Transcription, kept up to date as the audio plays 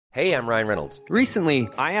Hey, I'm Ryan Reynolds. Recently,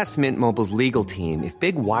 I asked Mint Mobile's legal team if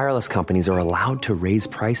big wireless companies are allowed to raise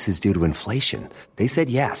prices due to inflation. They said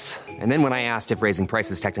yes. And then when I asked if raising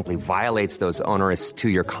prices technically violates those onerous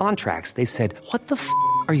two-year contracts, they said, "What the f***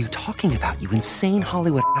 are you talking about, you insane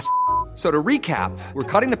Hollywood ass?" So to recap, we're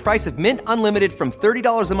cutting the price of Mint Unlimited from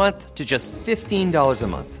 $30 a month to just $15 a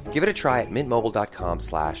month. Give it a try at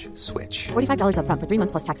mintmobile.com/switch. $45 up front for 3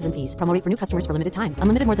 months plus taxes and fees. Promo rate for new customers for limited time.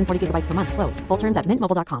 Unlimited more than 40 gigabytes per month. Slows full terms at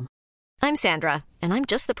mintmobile.com. I'm Sandra, and I'm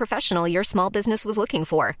just the professional your small business was looking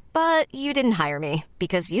for. But you didn't hire me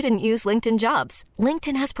because you didn't use LinkedIn Jobs.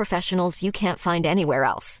 LinkedIn has professionals you can't find anywhere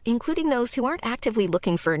else, including those who aren't actively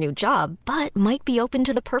looking for a new job, but might be open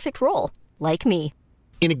to the perfect role, like me.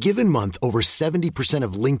 In a given month, over 70%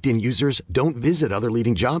 of LinkedIn users don't visit other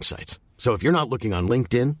leading job sites. So if you're not looking on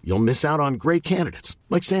LinkedIn, you'll miss out on great candidates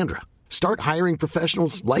like Sandra. Start hiring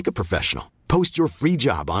professionals like a professional. Post your free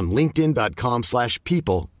job on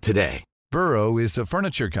linkedin.com/people today. Burrow is a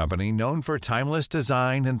furniture company known for timeless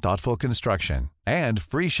design and thoughtful construction and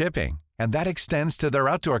free shipping, and that extends to their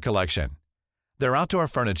outdoor collection. Their outdoor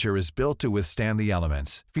furniture is built to withstand the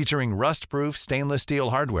elements, featuring rust-proof stainless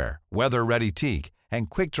steel hardware, weather-ready teak, and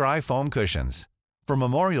quick-dry foam cushions. For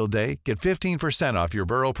Memorial Day, get 15% off your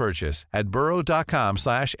Burrow purchase at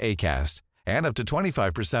burrow.com/acast, and up to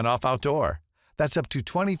 25% off outdoor. That's up to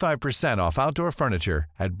 25% off outdoor furniture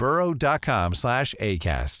at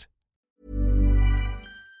burrow.com/acast.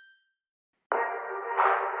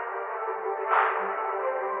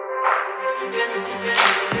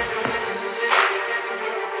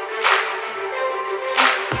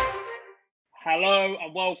 Hello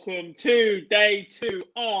and welcome to day 2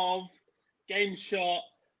 of Game Shot,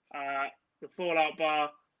 the Fallout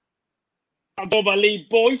Bar. I'm joined by Lee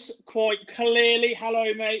Boyce quite clearly.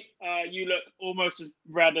 Hello, mate. You look almost as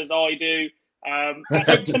red as I do. I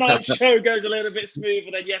hope tonight's show goes a little bit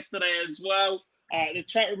smoother than yesterday as well. The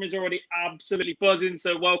chat room is already absolutely buzzing,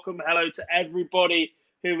 so welcome, hello to everybody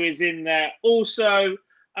who is in there. Also,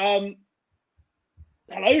 hello,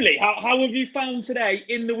 Lee. How have you found today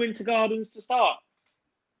in the Winter Gardens to start?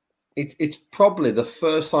 It's probably the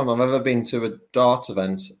first time I've ever been to a darts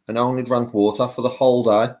event and only drank water for the whole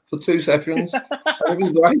day for 2 seconds. It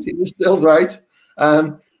was great. It was still great.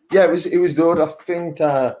 Yeah, it was good. I think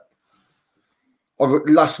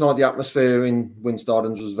last night the atmosphere in Winter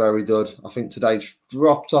Gardens was very good. I think today's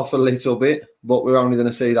dropped off a little bit, but we're only going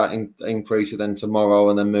to see that increase then tomorrow,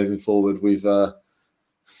 and then moving forward with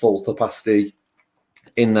full capacity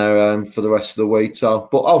in there for the rest of the week. So,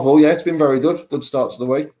 but overall, yeah, it's been very good. Good start to the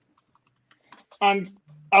week. And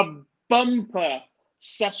a bumper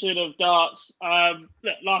session of darts.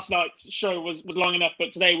 Last night's show was long enough,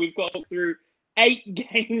 but today we've got to talk through 8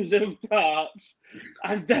 games of darts,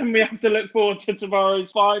 and then we have to look forward to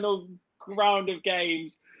tomorrow's final round of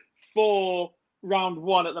games for round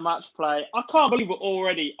 1 at the match play. I can't believe we're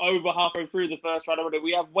already over halfway through the first round already.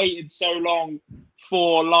 We have waited so long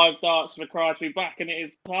for live darts for Cry to be back, and it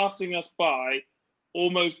is passing us by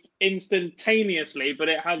almost instantaneously, but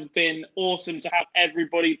it has been awesome to have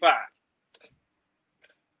everybody back.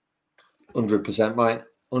 100%, mate.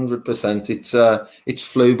 100%. It's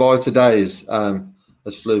flew by today as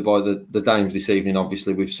flew by the games this evening,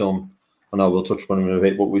 obviously with some, I know we'll touch on them in a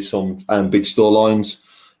bit, but with some big storylines.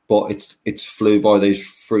 But it's flew by these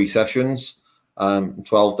 3 sessions,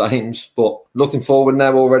 12 games. But looking forward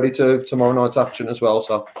now already to tomorrow night's action as well.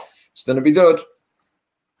 So it's going to be good.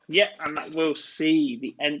 Yeah, and we'll see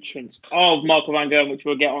the entrance of Michael Van Gerwen, which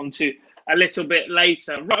we'll get on to a little bit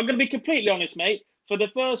later. Right, I'm going to be completely honest, mate. For the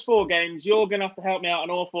first 4 games, you're going to have to help me out an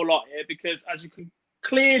awful lot here because, as you can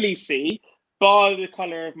clearly see by the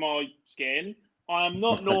colour of my skin, I am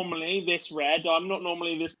not normally this red. I'm not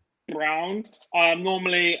normally this brown. I am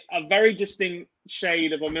normally a very distinct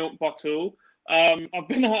shade of a milk bottle. I've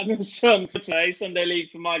been out in the sun for today, Sunday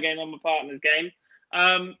League for my game and my partner's game.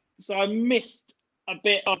 So I missed a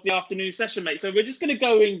bit of the afternoon session, mate. So we're just going to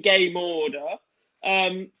go in game order.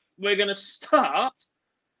 We're going to start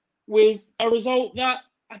with a result that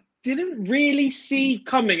I didn't really see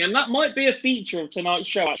coming, and that might be a feature of tonight's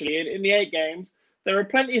show, actually. In the 8 games, there are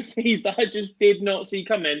plenty of these that I just did not see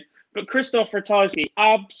coming. But Christoph Ratajski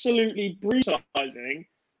absolutely brutalising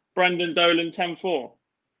Brendan Dolan 10-4.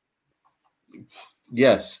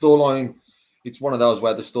 Yes, storyline. It's one of those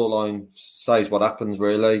where the storyline says what happens,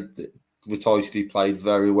 really. Ratajski played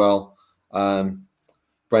very well.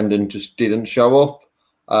 Brendan just didn't show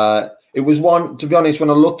up. It was one, to be honest, when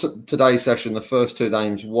I looked at today's session, the first 2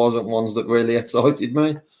 games wasn't ones that really excited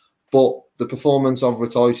me. But the performance of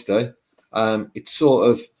Ratajski, it sort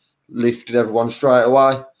of lifted everyone straight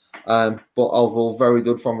away. But overall, very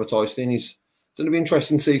good from Ratajski. it's going to be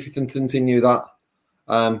interesting to see if he can continue that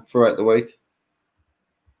throughout the week.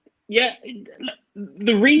 Yeah,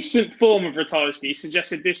 the recent form of Ratajski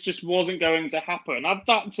suggested this just wasn't going to happen. Add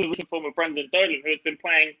that to the recent form of Brendan Dolan, who has been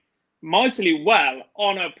playing mightily well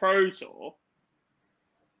on a Pro Tour.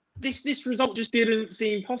 This result just didn't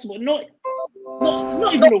seem possible. Not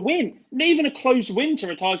even a win, not even a close win to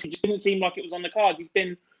Ratajski. Just didn't seem like it was on the cards. He's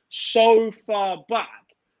been so far back.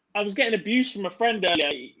 I was getting abuse from a friend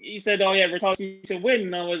earlier. He said, "Oh yeah, Ratajski to win,"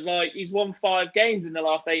 and I was like, "He's won 5 games in the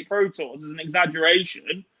last 8 Pro Tours." As an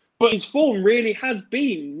exaggeration, but his form really has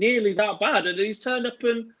been nearly that bad, and he's turned up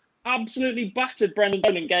and absolutely battered Brendan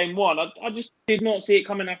Dolan in game 1. I just did not see it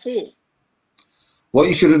coming at all. What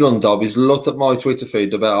you should have done, Dob, is looked at my Twitter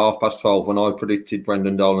feed about 12:30 when I predicted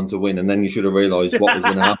Brendan Dolan to win, and then you should have realised what was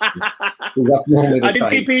going to happen. I did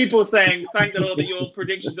see people saying, "Thank the Lord that your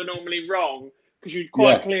predictions are normally wrong," because you'd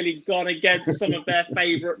quite clearly gone against some of their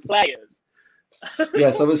favourite players.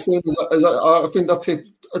 So as soon as I think that tipped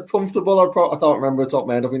a comfortable, I can't remember the top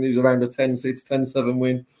man. I think it was around a 10-6, 10-7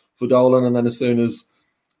 win for Dolan, and then as soon as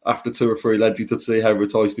after 2 or 3 legs you could see how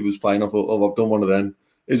Ratajski was playing, I thought, "Oh, I've done one of them.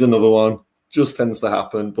 Here's another one." Just tends to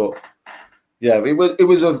happen, but yeah, it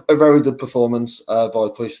was a very good performance by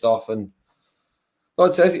Christoph, and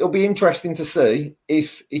like I said, it'll be interesting to see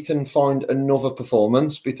if he can find another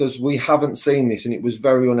performance, because we haven't seen this, and it was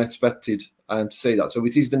very unexpected to see that. So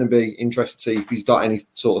it is going to be interesting to see if he's got any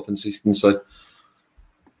sort of consistency.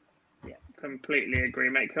 Yeah, completely agree,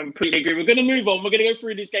 mate. Completely agree. We're going to move on. We're going to go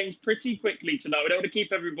through these games pretty quickly tonight. We don't want to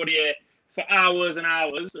keep everybody here for hours and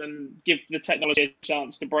hours and give the technology a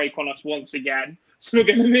chance to break on us once again. So we're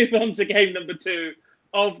going to move on to game number 2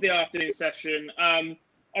 of the afternoon session.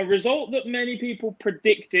 A result that many people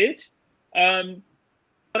predicted,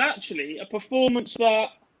 but actually a performance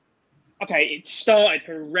that, it started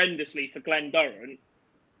horrendously for Glen Durrant,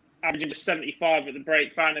 averaging just 75 at the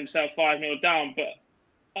break, found himself 5-0 down, but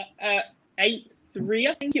 8-3,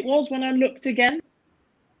 I think it was when I looked again.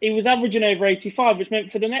 He was averaging over 85, which meant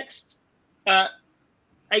for the next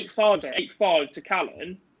 8-5 to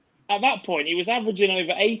Callan. At that point, he was averaging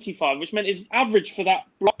over 85, which meant his average for that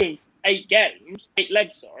block of 8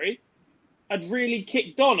 legs, had really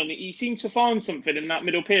kicked on, and he seemed to find something in that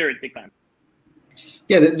middle period, big man.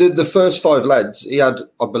 Yeah, the first 5 legs, he had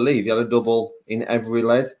a double in every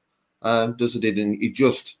leg.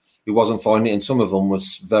 He wasn't finding it, and some of them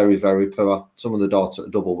was very, very poor. Some of the darts at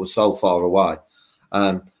the double were so far away.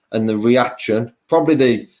 And the reaction,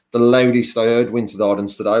 probably the loudest I heard Winter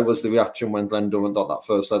Gardens today, was the reaction when Glen Durrant got that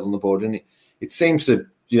first leg on the board. And it seems to,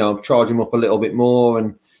 charge him up a little bit more,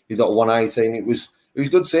 and he got 118. It was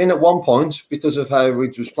good seeing at one point, because of how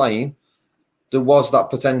Ridge was playing, there was that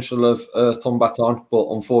potential of come back on, but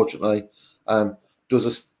unfortunately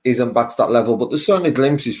isn't back to that level. But there's certainly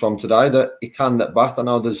glimpses from today that he can get back. I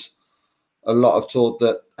know there's a lot of talk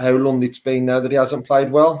that how long it's been now that he hasn't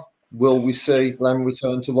played well. Will we see Glenn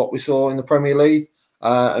return to what we saw in the Premier League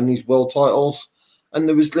and his world titles? And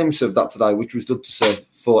there was glimpses of that today, which was good to see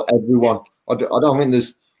for everyone. I don't think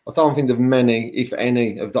there's many, if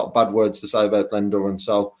any, have got bad words to say about Glen Durrant.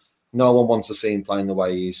 So no one wants to see him playing the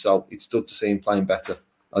way he is. So it's good to see him playing better,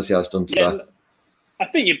 as he has done today. Yeah, I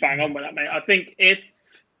think you're bang on with that, mate. I think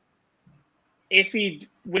if he'd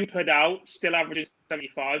whimpered out, still averaging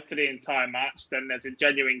 75 for the entire match, then there's a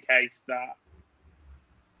genuine case that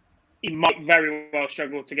he might very well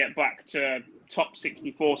struggle to get back to top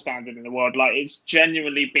 64 standard in the world. Like, it's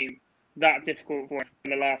genuinely been that difficult for him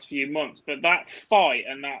in the last few months. But that fight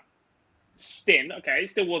and that stint, it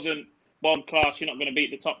still wasn't world class. You're not going to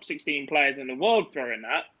beat the top 16 players in the world throwing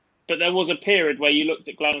that. But there was a period where you looked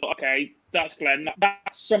at Glenn and thought, okay, that's Glenn.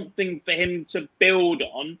 That's something for him to build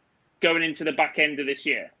on going into the back end of this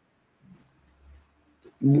year.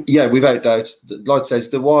 Yeah, without doubt. Like I says,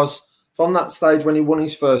 there was, from that stage when he won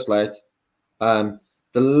his first leg, the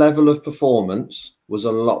level of performance was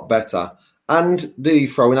a lot better. And the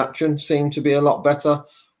throwing action seemed to be a lot better.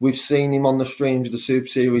 We've seen him on the streams of the Super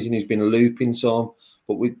Series, and he's been looping some.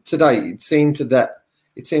 But today, it seemed to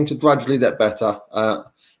gradually get better.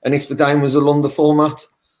 And if the game was a London format,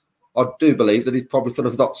 I do believe that he probably could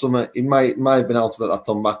have got some. He may have been able to let that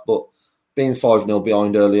come back, but being 5-0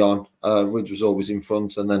 behind early on, Ridge was always in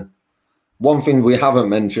front. And then one thing we haven't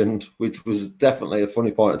mentioned, which was definitely a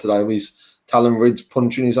funny point of today, was Talon Ridge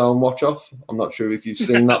punching his own watch off. I'm not sure if you've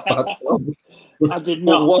seen that. I did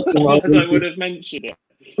not. Otherwise I would have mentioned it.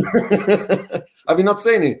 Have you not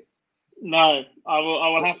seen it? No, I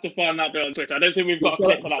will have to find that bit on Twitter. I don't think we've got a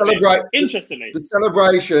clip of that. Interestingly, the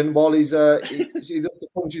celebration while he does to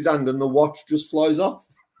punch his hand and the watch just flies off.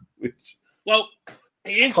 Well,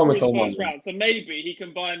 He is through the first round, so maybe he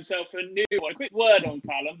can buy himself a new one. A quick word on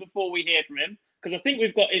Callum before we hear from him, because I think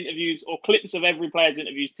we've got interviews or clips of every player's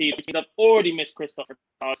interviews to you. I've already missed Christopher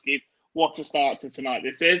Tarski's. What a start to tonight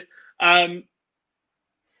this is. Happy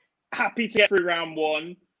to get through round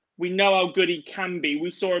one. We know how good he can be. We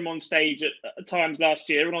saw him on stage at times last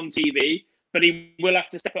year and on TV, but he will have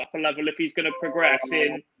to step up a level if he's going to progress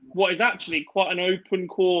in what is actually quite an open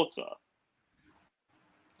quarter.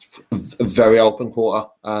 A very open quarter.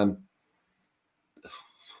 I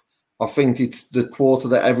think it's the quarter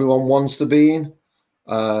that everyone wants to be in.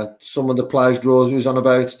 Some of the players' draws he was on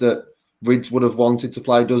about that Rids would have wanted to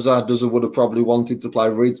play Duzza. Duzza would have probably wanted to play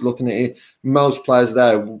Rids. Looking at it, most players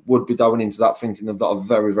there would be going into that thinking they've got a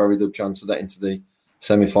very, very good chance of getting to the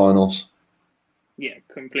semi-finals. Yeah,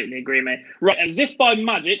 completely agree, mate. Right, as if by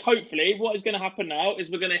magic, hopefully, what is going to happen now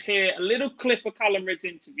is we're going to hear a little clip of Callum Ridd's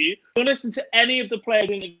interview. If you want to listen to any of the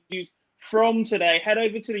players' interviews from today, head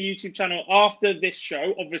over to the YouTube channel after this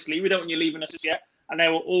show. Obviously, we don't want you leaving us just yet, and they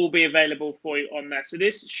will all be available for you on there. So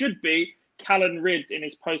this should be Callum Ridd in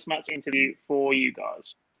his post-match interview for you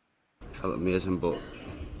guys. Felt amazing, but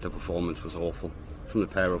the performance was awful from the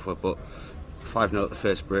pair of us. But 5-0 at the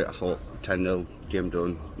first break, I thought 10-0, game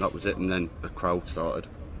done. That was it, and then the crowd started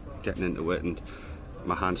getting into it, and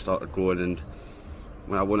my hand started going. And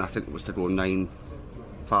when I won, I think it was to go 9-5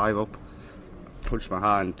 up. I punched my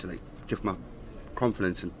hand to give my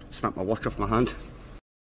confidence and snap my watch off my hand.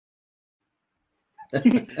 There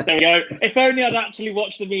we go. If only I'd actually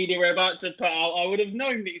watched the media we're about to put out, I would have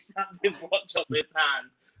known that he snapped his watch off his hand.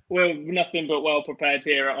 We're nothing but well prepared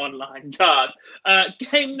here at Online Darts.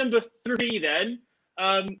 Game number 3 then.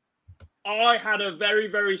 I had a very,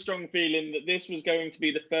 very strong feeling that this was going to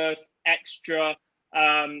be the first extra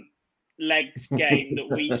legs game that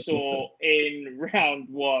we saw in round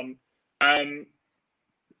 1.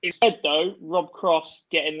 Instead, though, Rob Cross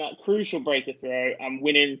getting that crucial breaker throw and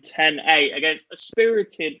winning 10-8 against a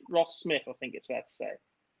spirited Ross Smith, I think it's fair to say.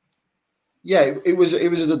 Yeah, it was a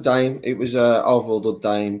good game. It was an overall good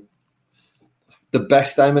game. The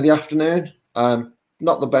best game of the afternoon. Not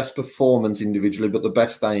the best performance individually, but the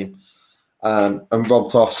best game. And Rob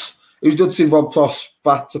Cross, it was good to see Rob Cross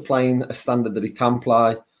back to playing a standard that he can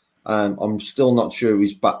play. I'm still not sure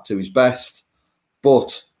he's back to his best,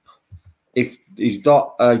 but if he's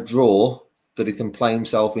got a draw that he can play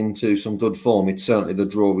himself into some good form, it's certainly the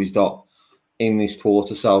draw he's got in this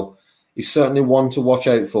quarter. So he's certainly one to watch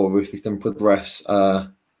out for if he can progress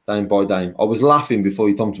game by game. I was laughing before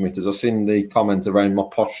you come to me because I've seen the comment around my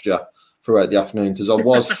posture throughout the afternoon because I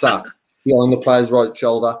was sat behind the player's right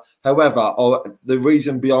shoulder. However, the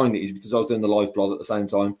reason behind it is because I was doing the live blog at the same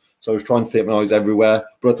time. So I was trying to keep my eyes everywhere.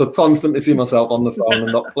 But I could constantly see myself on the phone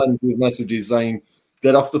and got plenty of messages saying,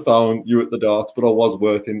 get off the phone, you're at the darts, but I was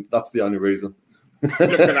working. That's the only reason.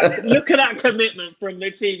 Look at that commitment from the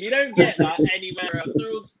team. You don't get that anywhere else.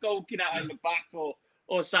 They're all skulking out in the back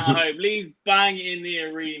or sat at home. Lee's banging in the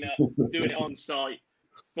arena, doing it on site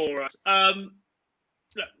for us.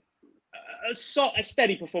 Look, a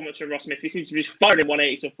steady performance from Ross Smith. He seems to be firing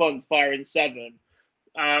 180, so Fun's firing 7.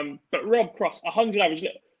 But Rob Cross, 100 average.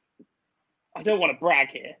 Look, I don't want to brag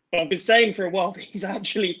here, but I've been saying for a while that he's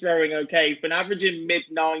actually throwing okay. He's been averaging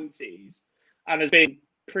mid-90s and has been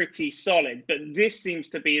pretty solid. But this seems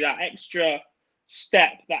to be that extra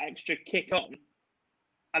step, that extra kick on.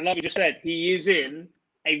 And like we just said, he is in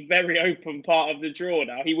a very open part of the draw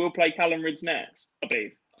now. He will play Callum Rids next, I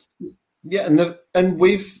believe. Yeah, and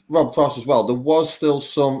with Rob Cross as well, there was still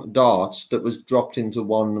some darts that was dropped into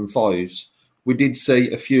 1 and 5s. We did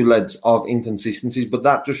see a few leads of inconsistencies, but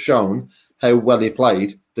that just shown how well he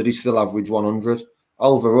played, that he still averaged 100.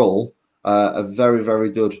 Overall, a very,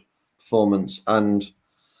 very good performance and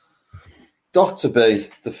got to be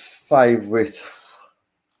the favourite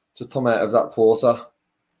to come out of that quarter.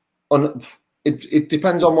 It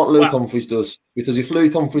depends on what Luke Humphries does, because if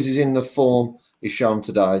Luke Humphries is in the form he's shown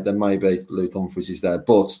today, then maybe Luke Humphries is there.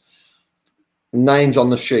 But names on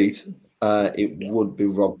the sheet, would be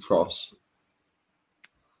Rob Cross.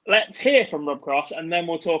 Let's hear from Rob Cross, and then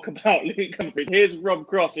we'll talk about Luke Humphries. Here's Rob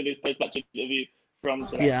Cross in his post-match interview from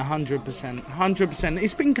today. Yeah, 100%.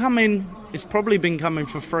 100%. It's probably been coming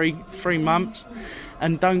for three months.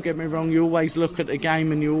 And don't get me wrong, you always look at the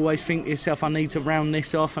game and you always think to yourself, I need to round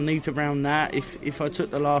this off, I need to round that. If I took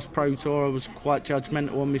the last Pro Tour, I was quite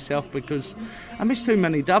judgmental on myself because I missed too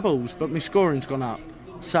many doubles, but my scoring's gone up.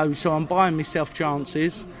 So I'm buying myself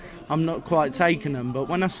chances. I'm not quite taking them, but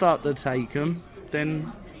when I start to take them,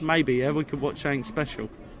 then maybe, we could watch something special.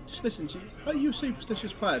 Just listen to you. Are you a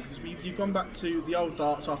superstitious player? Because you've gone back to the old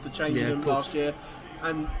darts after changing them last year,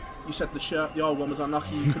 and You said the shirt, the old one was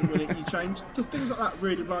unlucky, you couldn't win it, you changed. Do things like that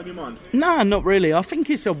really blow your mind? No, not really. I think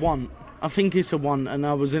it's a want. And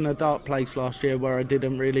I was in a dark place last year where I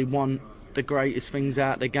didn't really want the greatest things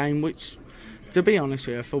out of the game, which, to be honest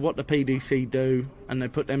with you, for what the PDC do, and they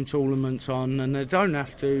put them tournaments on, and they don't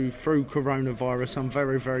have to through coronavirus, I'm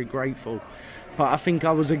very, very grateful. But I think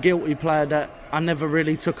I was a guilty player that I never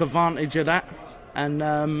really took advantage of that. And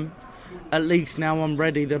at least now I'm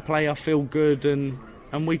ready to play, I feel good, and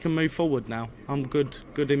we can move forward now. I'm good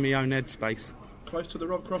in my own headspace. Close to the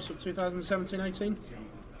Rob Cross of 2017-18?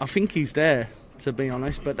 I think he's there, to be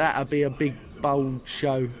honest, but that'd be a big, bold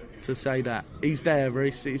show to say that. He's there,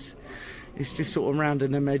 Reece. He's just sort of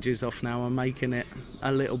rounding them edges off now and making it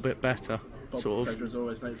a little bit better. Bob, sort of. as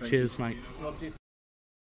always, mate. Cheers, mate.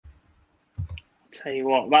 Tell you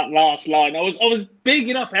what, that last line, I was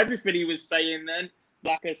bigging up everything he was saying then,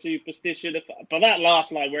 like a superstition. But that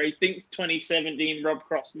last line where he thinks 2017 Rob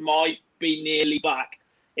Cross might be nearly back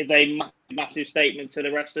is a massive statement to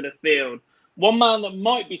the rest of the field. One man that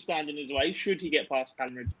might be standing his way, should he get past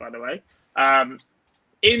Cambridge, by the way,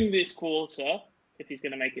 in this quarter, if he's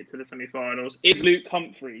going to make it to the semi-finals, is Luke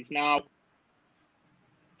Humphries. Now,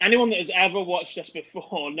 anyone that has ever watched us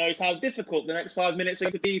before knows how difficult the next 5 minutes are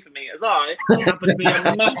going to be for me, as I happen to be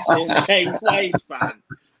a massive James Wade fan.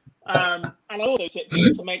 And I also tipped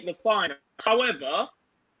him to make the final. However,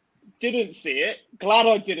 didn't see it. Glad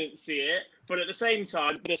I didn't see it. But at the same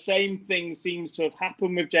time, the same thing seems to have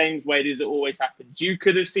happened with James Wade as it always happens. You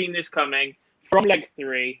could have seen this coming from leg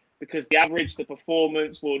 3 because the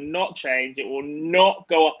performance will not change. It will not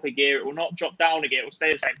go up a gear. It will not drop down a gear. It will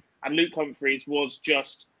stay the same. And Luke Humphries was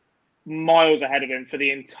just miles ahead of him for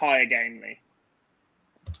the entire game, Lee.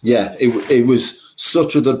 Yeah, it was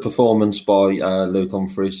such a good performance by Luke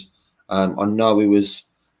Humphries. I know he was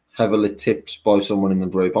heavily tipped by someone in the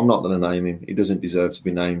group. I'm not going to name him. He doesn't deserve to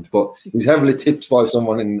be named. But he's heavily tipped by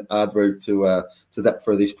someone in our group to that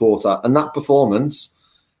for this quarter. And that performance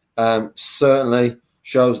certainly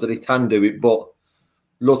shows that he can do it. But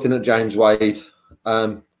looking at James Wade,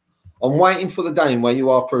 I'm waiting for the game where you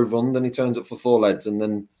are prove run, then he turns up for 4 leads and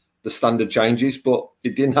then the standard changes. But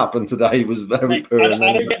it didn't happen today. He was very poor. I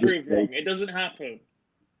don't get proved wrong. It doesn't happen.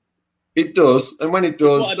 It does, and when it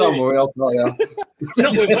does, don't worry, I'll tell you.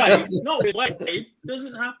 Not with Wade. It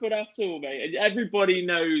doesn't happen at all, mate. Everybody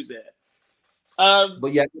knows it.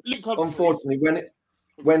 But yeah, unfortunately,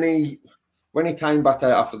 when he came back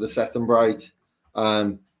out after the second break,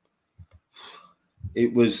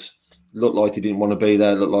 it looked like he didn't want to be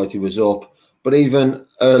there. It looked like he was up. But even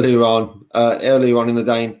earlier on in the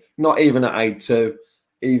game, not even at 8-2,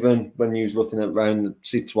 even when you was looking at around the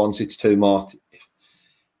 6-1, 6-2 mark,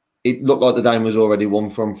 it looked like the game was already won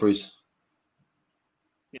for Humphries.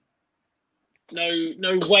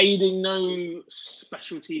 No wading, no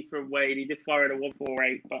specialty from Wade. He did fire at a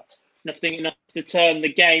 148, but nothing enough to turn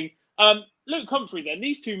the game. Luke Humphries then,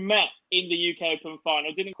 these two met in the UK Open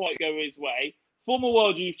final, didn't quite go his way. Former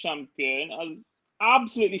World Youth Champion, has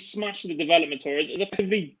absolutely smashed the development tour, has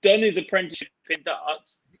effectively done his apprenticeship in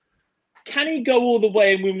darts. Can he go all the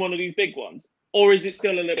way and win one of these big ones? Or is it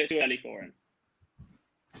still a little bit too early for him?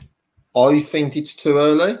 I think it's too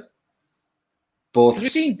early. But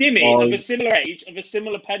we've seen Dimmy of a similar age, of a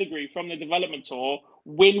similar pedigree from the development tour,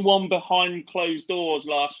 win one behind closed doors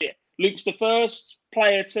last year. Luke's the first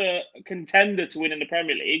contender to win in the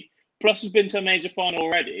Premier League, plus has been to a major final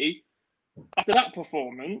already. After that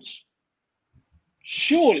performance,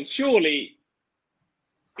 surely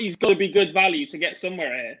he's got to be good value to get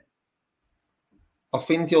somewhere here. I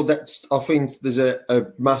think there's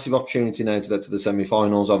a massive opportunity now to get to the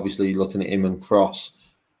semi-finals. Obviously, looking at him and Cross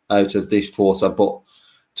out of this quarter, but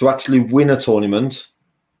to actually win a tournament,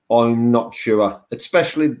 I'm not sure.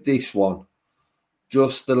 Especially this one,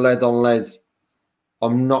 just the lead on lead,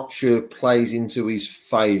 I'm not sure plays into his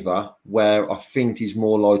favour. Where I think he's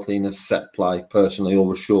more likely in a set play, personally,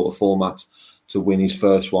 or a shorter format to win his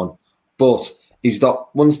first one. But he's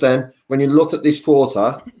got once then. When you look at this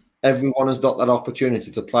quarter, everyone has got that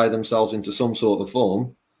opportunity to play themselves into some sort of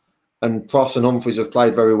form. And Cross and Humphries have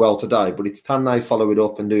played very well today, but it's can they follow it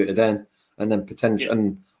up and do it again, and then potentially,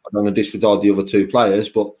 and I don't want to disregard the other two players,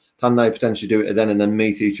 but can they potentially do it again and then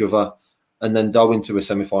meet each other and then go into a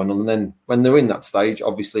semi-final? And then when they're in that stage,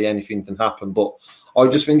 obviously anything can happen. But I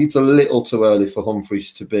just think it's a little too early for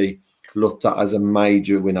Humphries to be looked at as a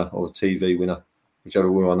major winner or TV winner,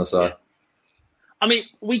 whichever we want to say. I mean,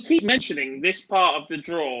 we keep mentioning this part of the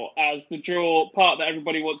draw as the draw part that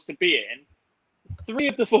everybody wants to be in. 3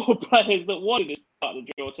 of the 4 players that won this part of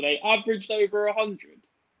the draw today averaged over 100.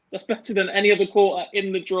 That's better than any other quarter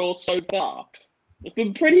in the draw so far. It's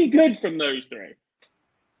been pretty good from those 3.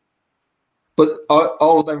 But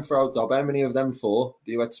all them throughout, Dob, how many of them four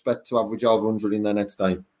do you expect to average over 100 in their next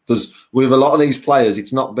game? Because with a lot of these players,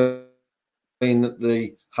 it's not been that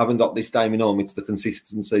they haven't got this game in them, it's the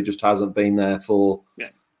consistency just hasn't been there for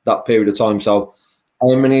that period of time. So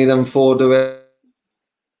how many of them four do we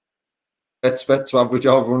expect to average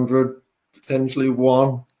over 100? Potentially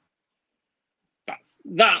one.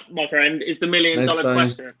 That, my friend, is the million-dollar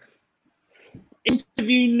question.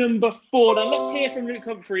 Interview number 4. Now, let's hear from Luke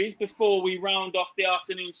Humphreys before we round off the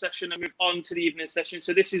afternoon session and move on to the evening session.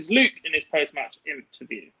 So this is Luke in his post-match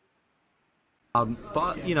interview.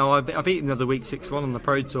 But, you know, I beat him the other week 6-1 on the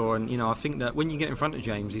Pro Tour, and, you know, I think that when you get in front of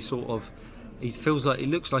James, he feels like, he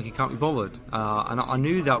looks like he can't be bothered. And I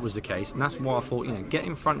knew that was the case, and that's why I thought, you know, get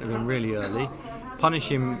in front of him really early, punish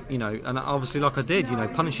him, you know, and obviously, like I did, you know,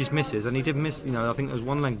 punish his misses, and he did miss, you know, I think there was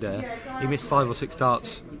one leg there, he missed 5 or 6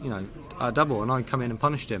 darts, you know, double, and I come in and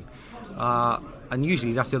punished him. And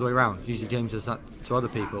usually that's the other way around. Usually James does that to other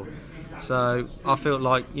people. So I felt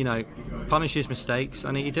like, you know, punish his mistakes,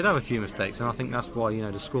 and he did have a few mistakes, and I think that's why, you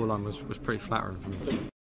know, the scoreline was pretty flattering for me.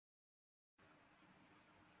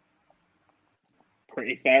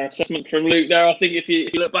 Pretty fair assessment from Luke there. I think if you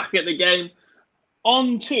look back at the game.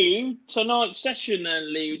 On to tonight's session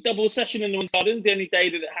then, Lee. Double session in the Winter Gardens, the only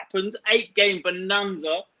day that it happens. 8-game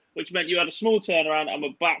bonanza, which meant you had a small turnaround and were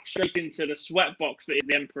back straight into the sweatbox that is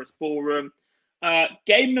the Emperor's Ballroom.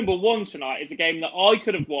 Game number 1 tonight is a game that I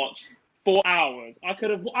could have watched for hours. I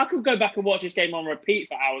could go back and watch this game on repeat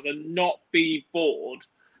for hours and not be bored.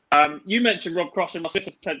 You mentioned Rob Cross and my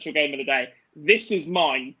fifth potential game of the day. This is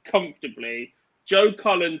mine comfortably. Joe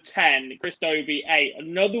Cullen 10, Chris Dobie 8.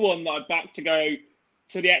 Another one that I backed to go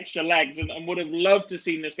to the extra legs and would have loved to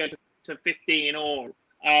see this go to 15 all.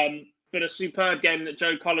 But a superb game that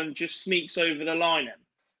Joe Cullen just sneaks over the line in.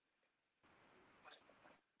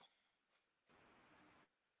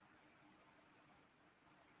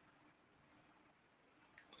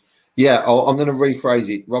 Yeah, I'm going to rephrase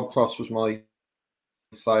it. Rob Cross was my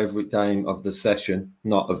favourite game of the session,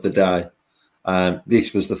 not of the day.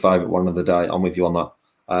 This was the favourite one of the day. I'm with you on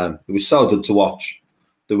that. It was so good to watch.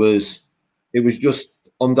 It was just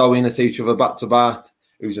undoing at each other back to back.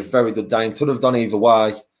 It was a very good game. Could have done either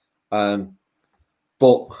way.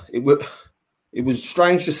 But it was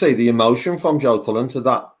strange to see the emotion from Joe Cullen to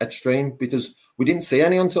that extreme, because we didn't see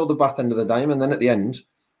any until the back end of the game. And then at the end,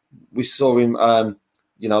 we saw him, there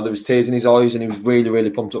was tears in his eyes and he was really,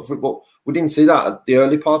 really pumped up for it. But we didn't see that at the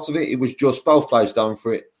early parts of it. It was just both players down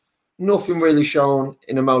for it. Nothing really shown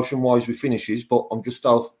in emotion-wise with finishes, but I'm just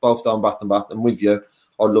both down back and back. And with you,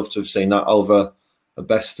 I'd love to have seen that over a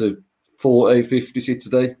best of 40, 50,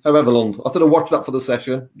 60, however long. I could have watched that for the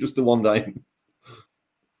session, just the one day.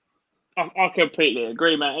 I completely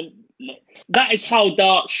agree, mate. And that is how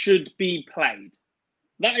darts should be played.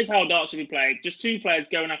 That is how darts should be played. Just two players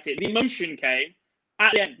going at it. The emotion came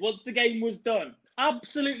at the end, once the game was done.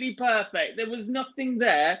 Absolutely perfect. There was nothing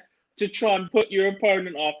there to try and put your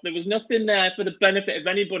opponent off. There was nothing there for the benefit of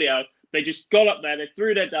anybody else. They just got up there, they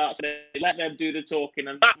threw their darts, and they let them do the talking.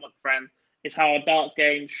 And that, my friend, is how a darts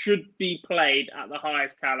game should be played at the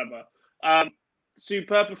highest caliber.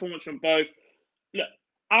 Superb performance from both. Look,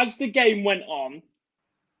 as the game went on,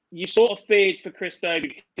 you sort of feared for Chris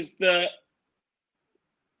Dobie because the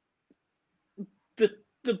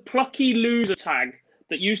plucky loser tag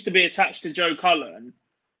that used to be attached to Joe Cullen,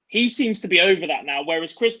 he seems to be over that now,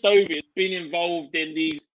 whereas Chris Dobie has been involved in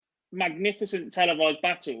these magnificent televised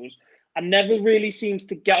battles and never really seems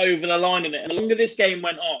to get over the line in it. And the longer this game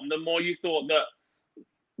went on, the more you thought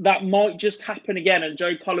that might just happen again and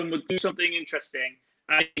Joe Cullen would do something interesting.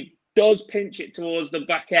 And he does pinch it towards the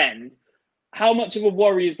back end. How much of a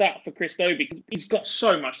worry is that for Chris Dobie? Because he's got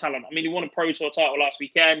so much talent. I mean, he won a Pro Tour title last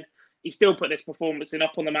weekend. He still put this performance in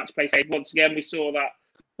up on the Matchplay stage. Once again, we saw that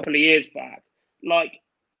a couple of years back. Like,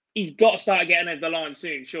 he's got to start getting over the line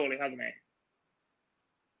soon, surely, hasn't he?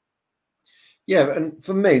 Yeah, and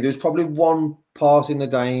for me, there's probably one part in the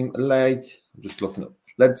game, I'm just looking at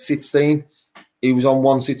lead 16. He was on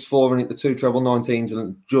 164 and hit the 2 treble 19s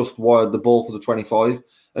and just wired the ball for the 25.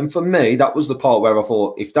 And for me, that was the part where I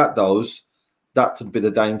thought, if that does, that would be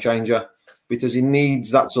the game changer, because he needs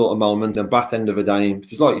that sort of moment and back end of a game.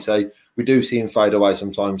 Because like you say, we do see him fade away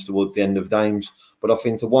sometimes towards the end of games. But I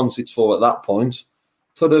think to 164 at that point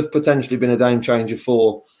could have potentially been a game changer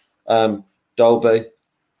for Dolby.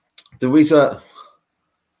 There is that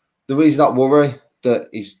worry that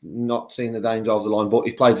he's not seeing the games over the line, but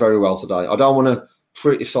he played very well today. I don't want to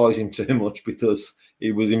criticise him too much because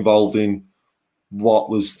he was involved in what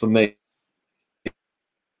was, for me,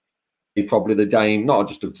 probably the game, not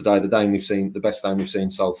just of today, the best game we've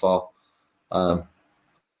seen so far.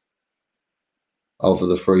 over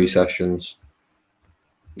the 3 sessions.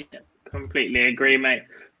 Yeah, completely agree, mate.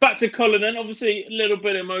 Back to Cullinan, obviously a little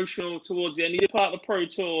bit emotional towards the end. He did part of the Pro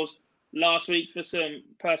Tours last week for some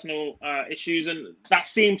personal issues, and that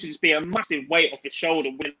seemed to just be a massive weight off his shoulder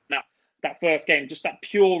winning that first game. Just that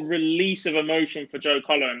pure release of emotion for Joe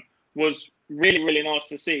Cullinan was really, really nice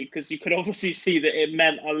to see, because you could obviously see that it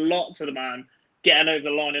meant a lot to the man getting over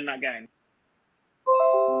the line in that game.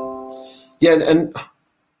 Yeah, and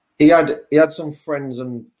he had some friends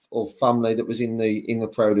or family that was in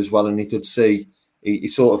the crowd as well, and he could see he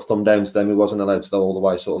sort of thumbed down to them. He wasn't allowed to go all the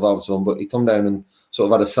way sort of over to them, but he thumbed down and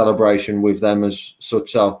sort of had a celebration with them as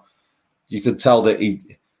such. So you could tell that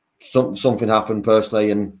something happened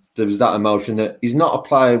personally, and there was that emotion that he's not a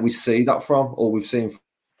player we see that from, or we've seen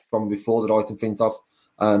from before that I can think of.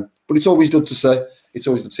 But it's always good to see. It's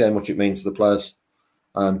always good to see how much it means to the players.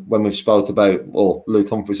 When we've spoke about, or Luke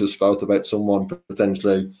Humphries has spoke about someone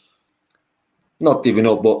potentially not giving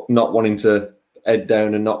up, but not wanting to head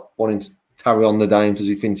down and not wanting to carry on the game because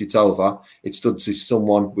he thinks it's over. It's good to see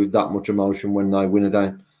someone with that much emotion when they win a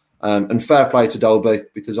game. And fair play to Dolby,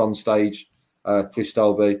 because on stage, Chris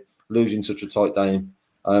Dolby losing such a tight game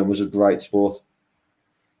was a great sport.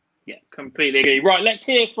 Yeah, completely agree. Right, let's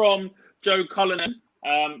hear from Joe Cullinan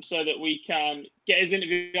so that we can get his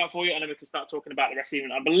interview out for you, and then we can start talking about the rest of the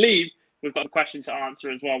evening. I believe we've got a question to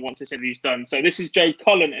answer as well once this interview's done. So this is Joe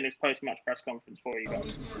Cullinan in his post-match press conference for you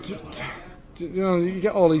guys. You know, you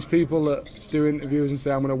get all these people that do interviews and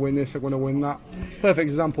say, I'm going to win this, I'm going to win that. Perfect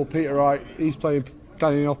example, Peter Wright. He's playing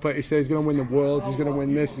Danny Noppert. He says he's going to win the world, he's going to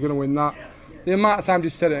win this, he's going to win that. The amount of time he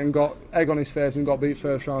said it and got egg on his face and got beat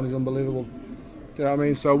first round is unbelievable. Do you know what I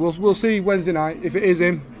mean? So we'll see Wednesday night. If it is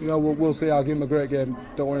him, you know, we'll see. I'll give him a great game.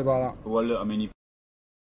 Don't worry about that. Well, look, I mean,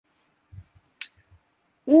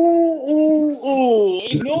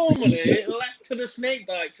 He's normally left to the snake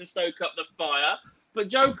bite to stoke up the fire, but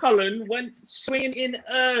Joe Cullen went swinging in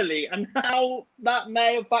early, and how that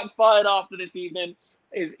may have backfired after this evening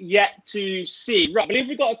is yet to see. Right, I believe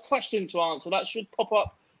we've got a question to answer. That should pop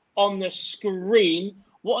up on the screen.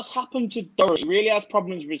 What has happened to Doherty? He really has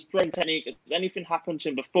problems with his throwing technique. Has anything happened to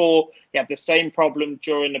him before? He had the same problem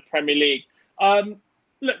during the Premier League.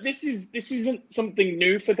 Look, this isn't something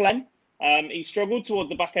new for Glenn. He struggled towards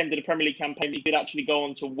the back end of the Premier League campaign. He did actually go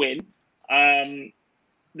on to win.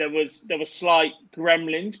 There was slight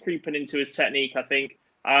gremlins creeping into his technique, I think.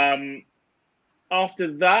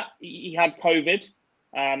 After that, he had COVID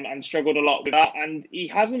and struggled a lot with that. And he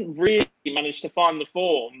hasn't really managed to find the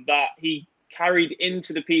form that he carried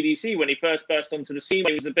into the PDC when he first burst onto the scene.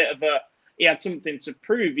 He was he had something to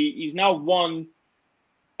prove. He's now won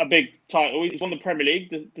a big title. He's won the Premier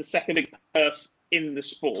League, the second biggest purse in the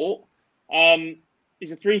sport.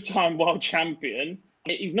 He's a 3-time world champion.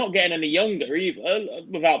 He's not getting any younger either,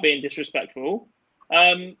 without being disrespectful.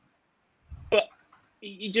 But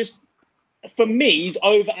he just, for me, he's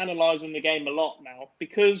over-analysing the game a lot now,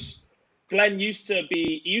 because Glenn used to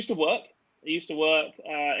work. He used to work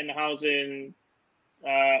in the housing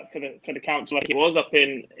for the council, like he was up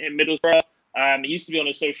in Middlesbrough. He used to be on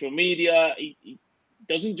his social media. He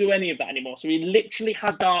doesn't do any of that anymore. So he literally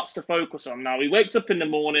has darts to focus on now. He wakes up in the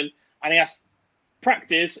morning and he has to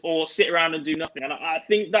practice or sit around and do nothing. And I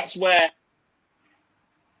think that's where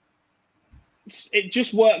it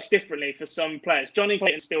just works differently for some players. Johnny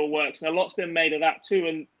Clayton still works, and a lot's been made of that too.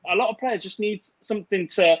 And a lot of players just need something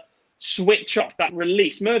to switch off that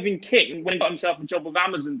release. Mervyn King, when he got himself a job with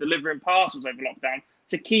Amazon delivering parcels over lockdown,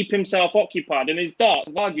 to keep himself occupied. And his darts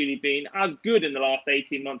have arguably been as good in the last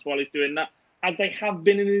 18 months while he's doing that as they have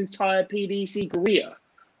been in his entire PDC career.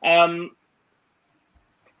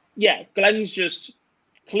 Glenn's just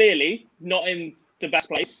clearly not in the best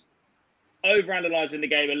place, overanalyzing the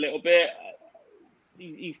game a little bit.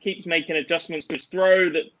 He keeps making adjustments to his throw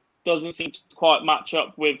that doesn't seem to quite match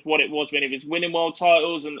up with what it was when he was winning world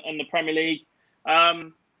titles and the Premier League.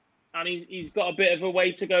 And he's got a bit of a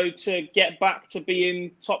way to go to get back to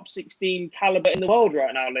being top 16 caliber in the world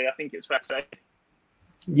right now, Lee. I think it's fair to say.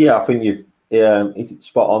 Yeah, I think it's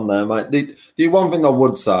spot on there, mate. The one thing I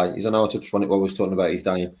would say is, I know I touched on it while we was talking about his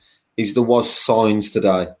game, is there was signs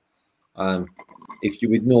today. If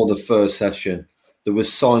you ignore the first session, there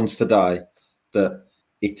was signs today that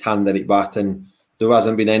he handed it back, and there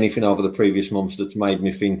hasn't been anything over the previous months that's made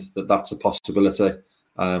me think that that's a possibility,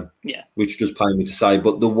 which does pain me to say.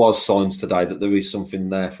 But there was signs today that there is something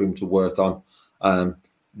there for him to work on.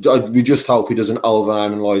 We just hope he doesn't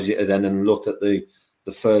overanalyse it then and look at the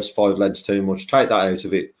first 5 legs too much. Take that out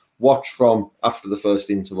of it. Watch from after the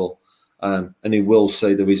first interval, and he will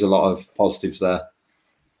see there is a lot of positives there.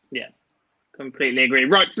 Yeah, Completely agree.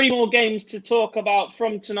 Right, 3 more games to talk about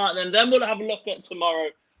from tonight then we'll have a look at tomorrow.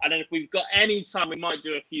 And then if we've got any time, we might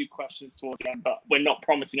do a few questions towards the end, but we're not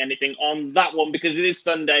promising anything on that one because it is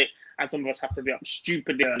Sunday and some of us have to be up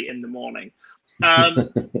stupidly early in the morning.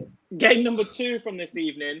 Game number 2 from this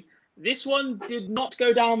evening. This one did not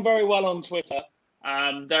go down very well on Twitter.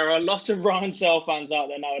 There are a lot of Ryan Searle fans out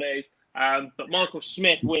there nowadays, but Michael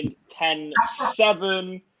Smith wins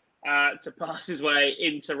 10-7 to pass his way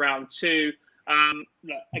into round 2.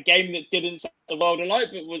 A game that didn't set the world alight,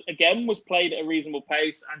 but was played at a reasonable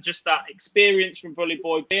pace, and just that experience from Bully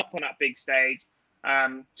Boy being up on that big stage,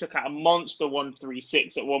 took out a monster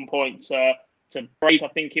 1-3-6 at one point to break, I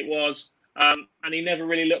think it was, and he never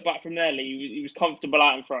really looked back from there. Lee. He was comfortable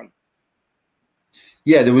out in front.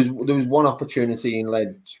 Yeah, there was one opportunity in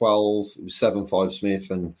led 12, it was 7-5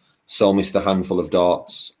 Smith, and Searle missed a handful of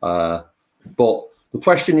darts. But the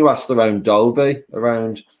question you asked around Dolby,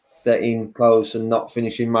 around getting close and not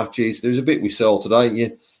finishing matches, there was a bit with Searle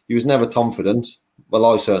today. He was never confident. Well,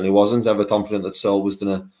 I certainly wasn't ever confident that Searle was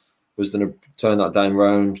gonna turn that game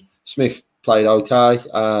round. Smith played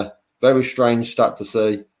okay. Very strange stat to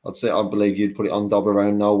see. I believe you'd put it on Dob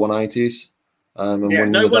around no 180s. No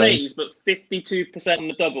 180s, but 52% on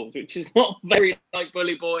the doubles, which is not very like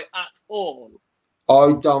Bully Boy at all.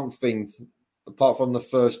 I don't think, apart from the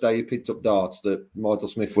first day he picked up darts, that Michael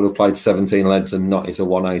Smith would have played 17 legs and not hit a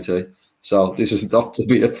 180. So this is not to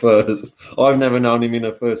be a first. I've never known him in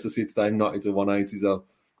a first to 6 day not hit a 180. So,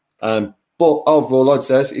 but overall, I'd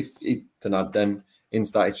say if he can add them in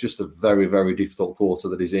stat, it's just a very, very difficult quarter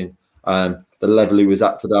that he's in. The level he was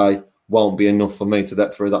at today won't be enough for me to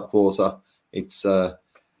get through that quarter. It's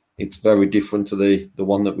very different to the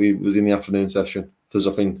one that was in the afternoon session, because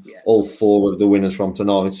I think all 4 of the winners from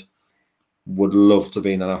tonight would love to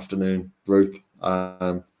be in an afternoon group,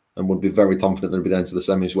 and would be very confident they'll be down to the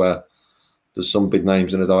semis, where there's some big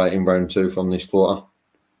names in the diet in round 2 from this quarter.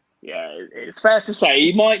 Yeah, it's fair to say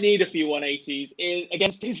he might need a few 180s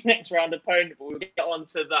against his next round opponent, but we'll get on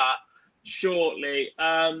to that shortly.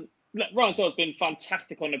 Ryan Searle's been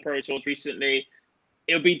fantastic on the Pro Tours recently.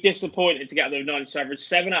 It'll be disappointing to get the 90 average,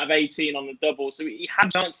 7 out of 18 on the double. So he had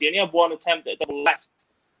a chance. He only had 1 attempt at a double less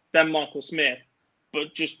than Michael Smith,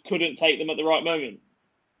 but just couldn't take them at the right moment.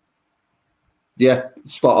 Yeah,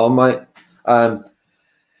 spot on, mate.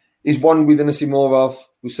 He's one we're going to see more of.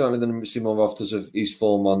 We're certainly going to see more of because of his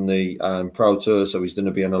form on the Pro Tour, so he's going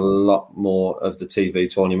to be in a lot more of the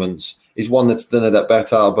TV tournaments. He's one that's done that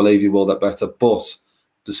better. I believe he will that better, but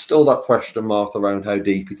there's still that question mark around how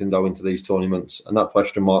deep he can go into these tournaments, and that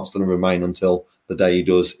question mark's going to remain until the day he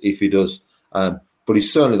does, if he does. But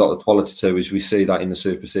he's certainly got the quality too, as we see that in the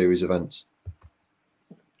Super Series events.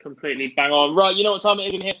 Completely bang on. Right, you know what time it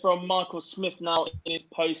is? We can hear from Michael Smith now in his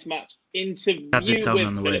post-match interview. I did tell me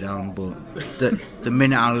on the way down, but the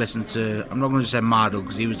minute I listened to, I'm not going to say Mardo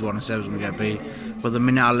because he was the one who said I was going to get beat, but the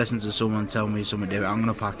minute I listen to someone tell me something different, I'm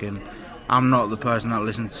going to pack in. I'm not the person that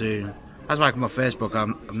listens to. That's why on my Facebook,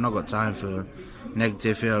 I've not got time for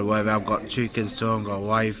negativity or whatever. I've got 2 kids to home, got a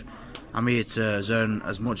wife. I'm here to earn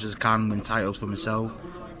as much as I can, win titles for myself,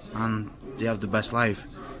 and they have the best life.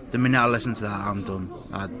 The minute I listen to that, I'm done.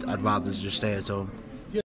 I'd rather just stay at home.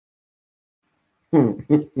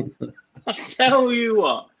 I tell you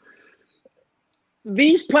what,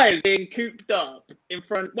 these players being cooped up in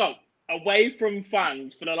front, away from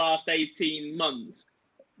fans for the last 18 months,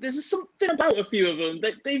 there's something about a few of them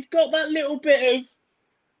that they've got that little bit of,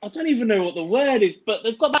 I don't even know what the word is, but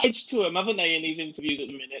they've got that edge to them, haven't they, in these interviews at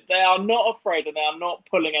the minute? They are not afraid and they are not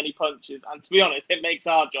pulling any punches. And to be honest, it makes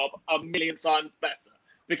our job a million times better.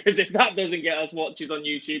 Because if that doesn't get us watches on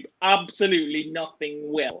YouTube, absolutely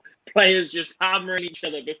nothing will. Players just hammering each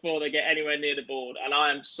other before they get anywhere near the board. And I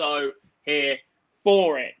am so here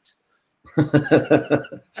for it.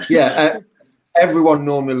 Everyone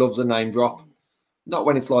normally loves a name drop. Not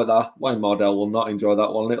when it's like that. Wayne Mardell will not enjoy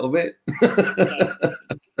that one a little bit.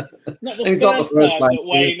 Not the first time that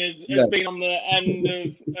Wayne has been on the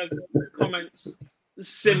end of comments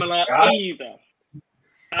similar either.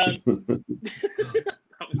 That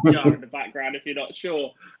was Jar in the background if you're not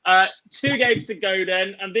sure. 2 games to go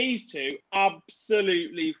then, and these 2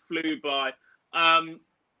 absolutely flew by. I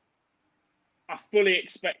fully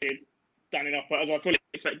expected Danny Nopper, as I fully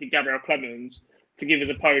expected Gabriel Clemens to give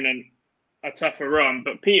his opponent a tougher run,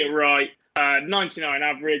 but Peter Wright, 99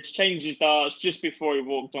 average, changed his darts just before he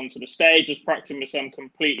walked onto the stage, was practicing with something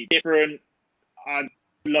completely different. I'd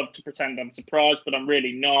love to pretend I'm surprised, but I'm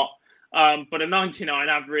really not. But a 99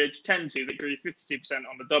 average, 10-2 victory, 52%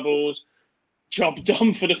 on the doubles. Job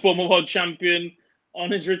done for the former world champion on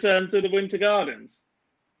his return to the Winter Gardens.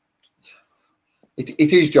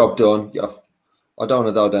 It is job done. I don't want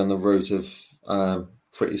to go down the route of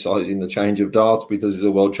criticising the change of darts because he's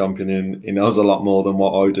a world champion and he knows a lot more than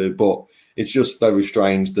what I do. But it's just very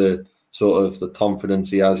strange the sort of the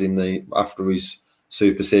confidence he has in after his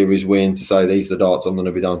Super Series win to say these are the darts I'm going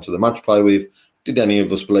to be down to the match play with. Did any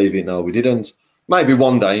of us believe it? No, we didn't. Maybe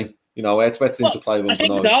one day, I expected him to play them I think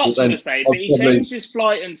tonight. darts were the same, but he changed his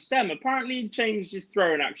flight and stem. Apparently, he changed his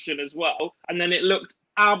throwing action as well, and then it looked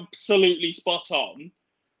absolutely spot on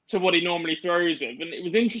to what he normally throws with. And it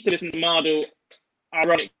was interesting to listen to Mardle,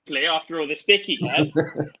 ironically, after all the stick he got,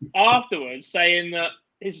 afterwards, saying that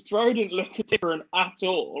his throw didn't look different at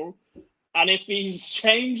all. And if he's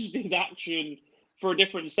changed his action for a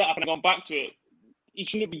different setup and gone back to it, he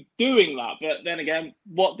shouldn't be doing that. But then again,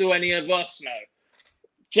 what do any of us know?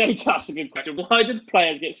 Jake asked a good question. Why did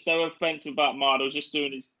players get so offensive about Mardle just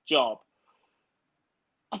doing his job?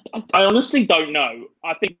 I honestly don't know.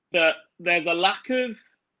 I think that there's a lack of...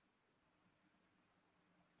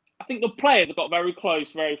 I think the players have got very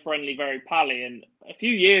close, very friendly, very pally. And a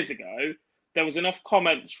few years ago, there was enough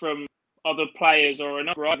comments from other players or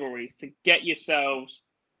enough rivalries to get yourselves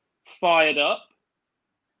fired up.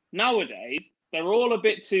 Nowadays, they're all a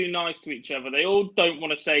bit too nice to each other. They all don't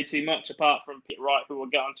want to say too much apart from Peter Wright, who we'll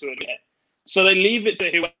get on to in a minute. So they leave it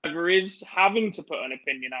to whoever is having to put an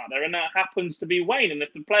opinion out there, and that happens to be Wayne. And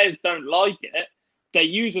if the players don't like it, they're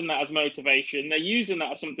using that as motivation. They're using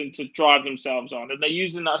that as something to drive themselves on, and they're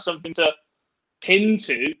using that as something to pin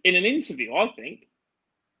to in an interview, I think.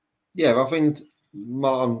 Yeah, I think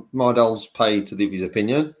Mardle's paid to give his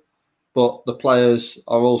opinion, but the players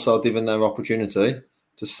are also given their opportunity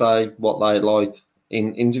to say what they liked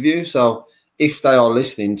in interviews. So if they are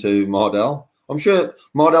listening to Mardle, I'm sure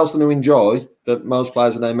Mardle's going to enjoy that most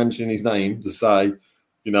players are now mentioning his name to say,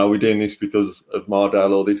 we're doing this because of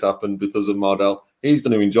Mardle or this happened because of Mardle. He's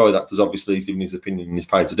going to enjoy that because obviously he's giving his opinion and he's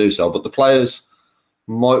paid to do so. But the players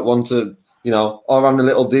might want to, or having a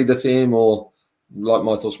little dig at him or like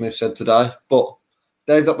Michael Smith said today, but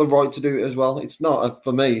they've got the right to do it as well. It's not,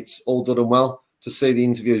 for me, it's all done and well. To see the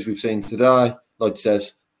interviews we've seen today, like he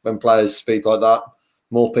says, when players speak like that,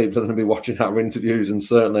 more people are going to be watching our interviews, and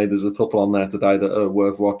certainly there's a couple on there today that are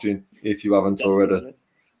worth watching if you haven't already.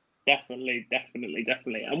 Definitely.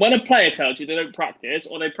 And when a player tells you they don't practice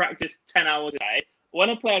or they practice 10 hours a day, when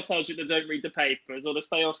a player tells you they don't read the papers or they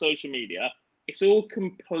stay off social media, it's all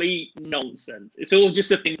complete nonsense. It's all just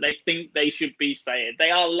the things they think they should be saying. They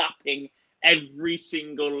are lapping every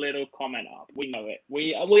single little comment up. We know it.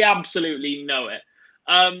 We absolutely know it.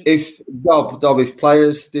 If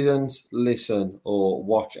players didn't listen or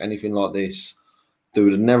watch anything like this, there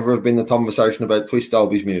would never have been the conversation about Chris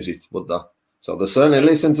Dalby's music, would there? So they certainly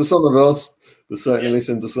listen to some of us.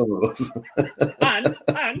 And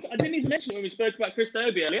I didn't even mention it when we spoke about Chris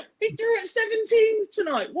Dalby earlier. He drew at 17s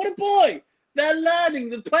tonight. What a boy! They're learning.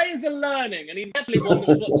 The players are learning, and he's definitely one that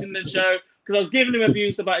was watching the show because I was giving him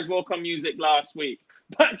abuse about his walk-on music last week.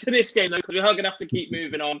 Back to this game though, because we are going to have to keep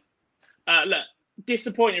moving on. Look.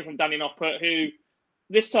 Disappointing from Danny Noppert, who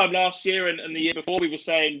this time last year and the year before we were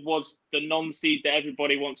saying was the non-seed that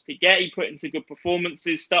everybody wants to get. He put into good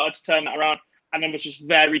performances, started to turn that around, and then was just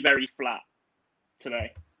very, very flat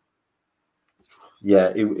today.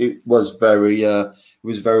 Yeah, it was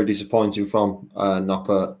very disappointing from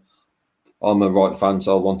Noppert. I'm a Wright fan,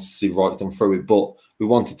 so I wanted to see Wright come through it, but we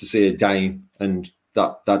wanted to see a game, and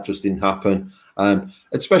that just didn't happen.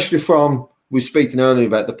 Especially from... We were speaking earlier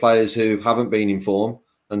about the players who haven't been in form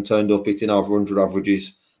and turned up hitting over 100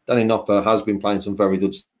 averages. Danny Noppert has been playing some very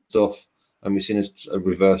good stuff, and we've seen a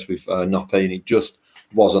reverse with Noppert, and it just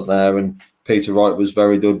wasn't there. And Peter Wright was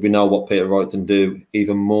very good. We know what Peter Wright can do,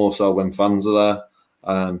 even more so when fans are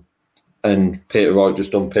there. And Peter Wright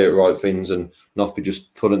just done Peter Wright things, and Noppert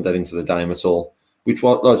just couldn't get into the game at all, which,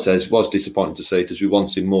 like I says, was disappointing to see because we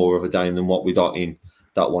wanted more of a game than what we got in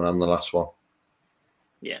that one and the last one.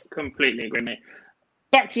 Yeah, completely agree, mate.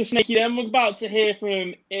 Back to Snakey then. We're about to hear from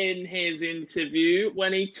him in his interview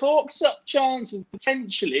when he talks up chances of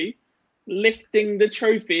potentially lifting the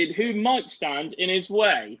trophy and who might stand in his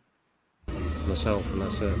way. Myself, and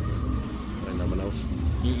that's it. And no one else.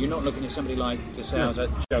 You're not looking at somebody like DeSales at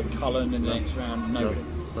Joe Cullen in the next round? No.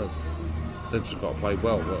 They've just got to play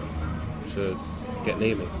well to get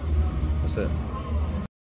near me. That's it.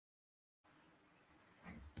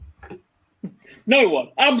 No one,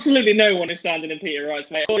 absolutely no one is standing in Peter Wright's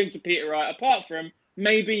way, according to Peter Wright, apart from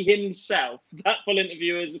maybe himself. That full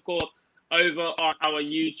interview is, of course, over on our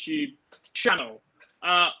YouTube channel.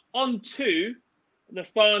 On to the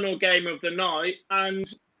final game of the night, and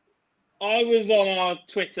I was on our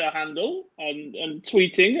Twitter handle and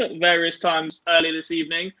tweeting at various times early this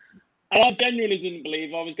evening, And I genuinely didn't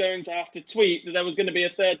believe I was going to have to tweet that there was going to be a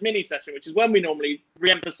third mini session, which is when we normally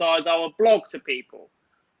re-emphasise our blog to people.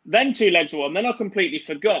 Then 2 legs were on. Then I completely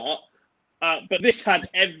forgot. But this had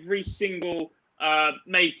every single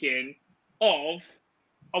making of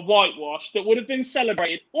a whitewash that would have been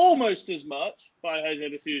celebrated almost as much by Jose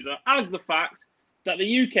de Sousa as the fact that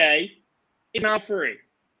the UK is now free.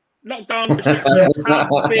 Lockdown restrictions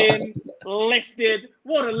have been lifted.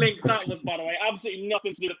 What a link that was, by the way. Absolutely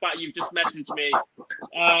nothing to do with the fact you've just messaged me.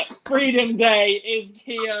 Freedom Day is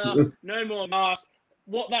here. No more masks.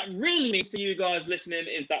 What that really means for you guys listening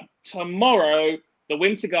is that tomorrow the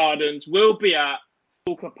Winter Gardens will be at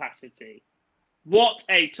full capacity. What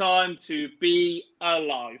a time to be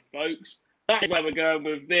alive, folks. That is where we're going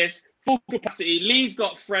with this. Full capacity. Lee's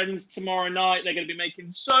got friends tomorrow night. They're going to be making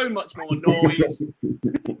so much more noise.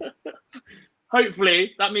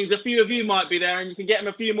 Hopefully, that means a few of you might be there and you can get them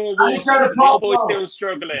a few more waters. Your boy's still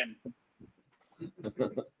struggling.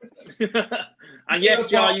 And yes,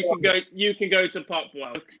 Jar, you can go to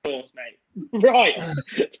Popwell, of course, mate. Right,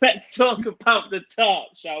 let's talk about the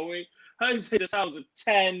top, shall we? Jose de Sousa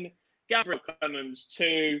 10, Gabriel Clemens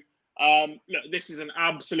 2. Look, this is an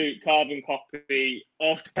absolute carbon copy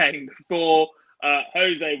of the game before.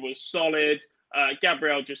 Jose was solid.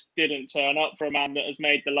 Gabriel just didn't turn up for a man that has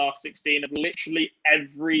made the last 16 of literally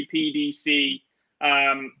every PDC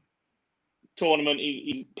tournament,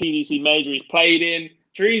 PDC major he's played in.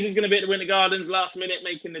 Trees is going to be at the Winter Gardens last minute,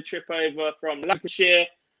 making the trip over from Lancashire.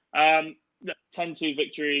 10-2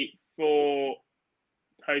 victory for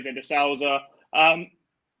Jose de Sousa.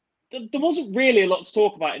 There wasn't really a lot to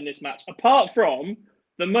talk about in this match, apart from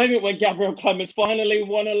the moment when Gabriel Clemens finally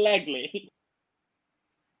won a leg lead.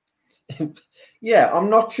 Yeah, I'm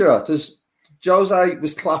not sure, because Jose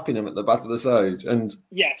was clapping him at the back of the stage, and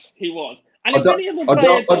yes, he was. And if any other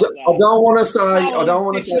player does that, I don't want to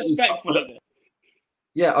say disrespectful, is it?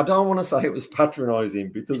 Yeah, I don't want to say it was patronising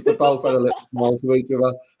because they both had a little smile to each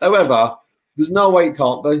other. However, there's no way it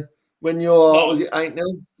can't be when you're was it 8-0?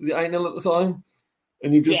 Was it 8-0 at the time?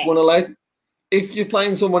 And you've just won a leg. If you're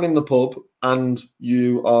playing someone in the pub and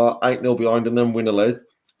you are 8-0 behind and then win a leg,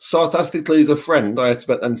 sarcastically as a friend, I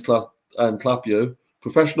expect them to clap you.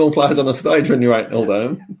 Professional players on a stage when you're 8-0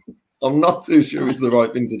 down, I'm not too sure it's the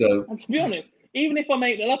right thing to do. And to be honest, even if I'm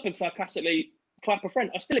 8-0 up and sarcastically clap a friend,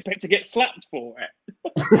 I still expect to get slapped for it.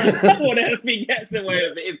 Whatever he gets away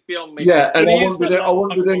with it is beyond me. Yeah, and I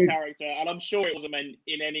wouldn't be doing character, and I'm sure it wasn't meant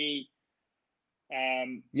in any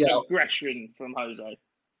aggression from Jose.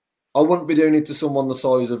 I wouldn't be doing it to someone the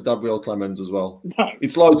size of Gabriel Clemens as well. No,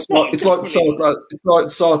 it's like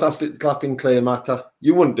sarcastic clapping clear matter.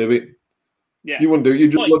 You wouldn't do it. Yeah, you wouldn't do it. You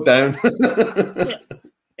just look down. Yeah.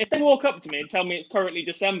 If they walk up to me and tell me it's currently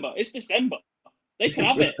December, it's December. They can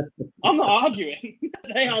have it. I'm not arguing.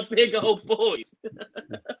 They are big old boys.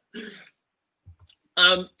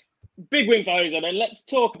 Big win for Jose. Then let's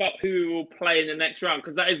talk about who will play in the next round,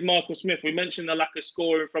 because that is Michael Smith. We mentioned the lack of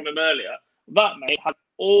scoring from him earlier. That mate has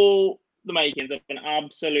all the makings of an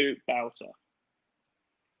absolute belter.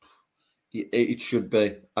 It should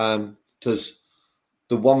be. Because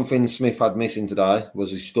the one thing Smith had missing today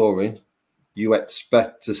was his scoring. You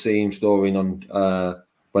expect to see him scoring on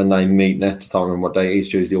when they meet next. I can't remember what day it is,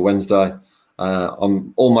 Tuesday or Wednesday.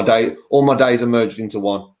 All my days are merged into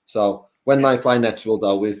one. So when they play next, we'll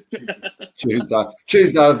go with Tuesday.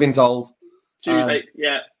 Tuesday, I've been told. Tuesday,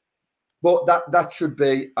 yeah. But that should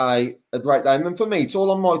be a great game. And for me, it's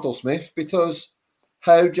all on Michael Smith, because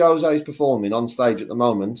how Jose is performing on stage at the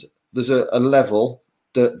moment, there's a level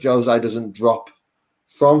that Jose doesn't drop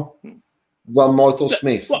from. Well, Michael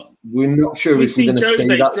Smith, we're not sure if we're going to see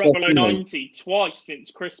that. Jose drop below 90 twice since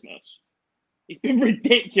Christmas. He's been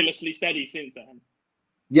ridiculously steady since then.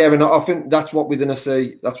 Yeah, and I think that's what we're going to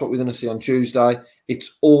see. That's what we're going to see on Tuesday.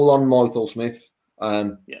 It's all on Michael Smith.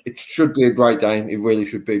 It should be a great game. It really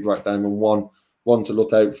should be a great game, and one to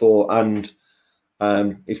look out for. And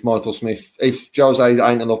if Jose is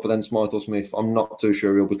 8-0 up against Michael Smith, I'm not too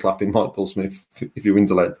sure he'll be clapping Michael Smith if he wins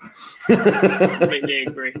the leg. Completely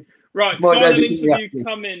agree. Right, final interview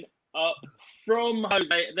coming up from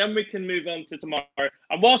Jose. Then we can move on to tomorrow.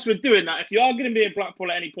 And whilst we're doing that, if you are going to be in Blackpool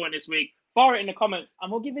at any point this week, fire it in the comments, and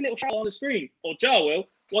we'll give you a little shout on the screen, or Joe will,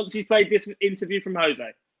 once he's played this interview from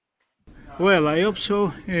Jose. Well, I hope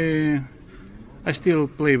so. I still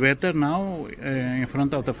play better now in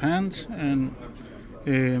front of the fans, and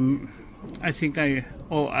I think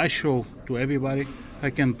I show to everybody I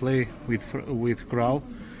can play with crowd.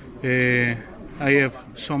 I have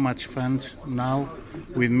so much fans now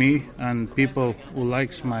with me, and people who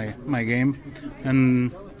likes my game,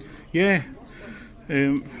 and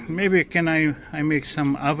Maybe can I make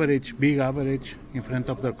some average, big average in front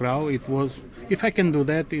of the crowd. It was, if I can do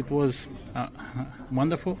that, it was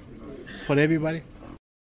wonderful for everybody.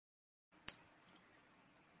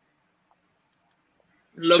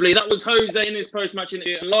 Lovely. That was Jose in his post-match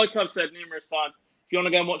interview. And like I've said numerous times, if you want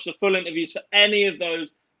to go and watch the full interviews for any of those,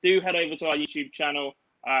 do head over to our YouTube channel.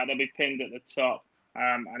 They'll be pinned at the top.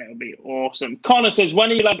 And it'll be awesome. Connor says,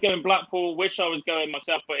 when are you lads going Blackpool? Wish I was going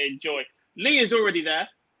myself, but enjoy. Lee is already there,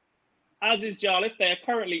 as is Jarlif. They are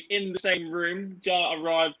currently in the same room. Jar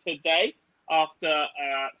arrived today after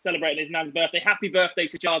celebrating his nan's birthday. Happy birthday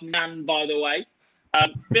to Jar's nan, by the way.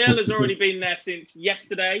 Bill has already been there since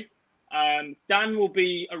yesterday. Dan will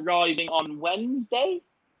be arriving on Wednesday.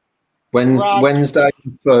 Wednesday,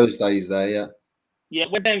 Thursday's there, yeah. Yeah,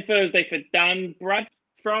 Wednesday and Thursday for Dan. Brad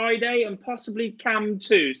Friday and possibly Cam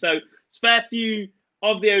too. So it's a fair few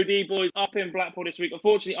of the OD boys up in Blackpool this week.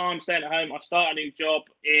 Unfortunately, I'm staying at home. I start a new job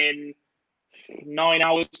in 9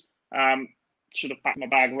 hours. Should have packed my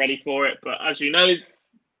bag ready for it. But as you know,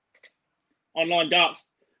 online darts,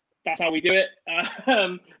 that's how we do it.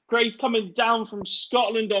 Craig's coming down from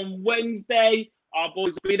Scotland on Wednesday. Our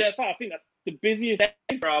boys will be there. I think that's the busiest day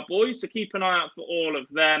for our boys, so keep an eye out for all of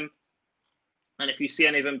them. And if you see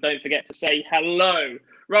any of them, don't forget to say hello.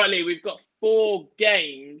 Right, Lee, we've got 4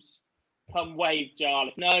 games. Come wave,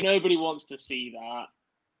 Jarlif. No, nobody wants to see that.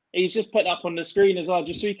 He's just put that up on the screen as well,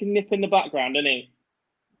 just so he can nip in the background, isn't he?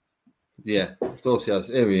 Yeah, of course he has.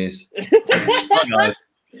 Here he is. Hi, guys.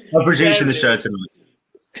 I'm producing the show tonight.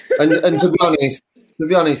 And to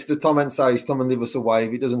be honest, the comment says, come and give us a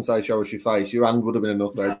wave. It doesn't say, show us your face. Your hand would have been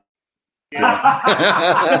enough there.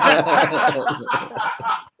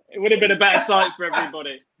 It would have been a better sight for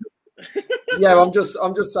everybody. Yeah, I'm just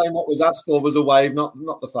saying what was asked for was a wave, not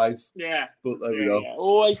the face. Yeah. But there we go. Yeah.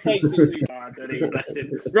 Always takes it too far, doesn't he? Bless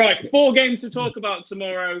him. Right, 4 games to talk about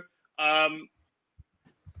tomorrow.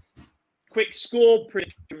 Quick score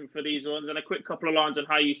prediction for these ones and a quick couple of lines on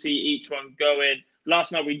how you see each one going.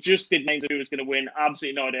 Last night we just did names of who was going to win.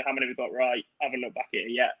 Absolutely no idea how many we got right. I haven't looked back at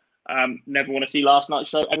it yet. Never want to see last night's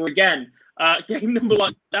show ever again. Game number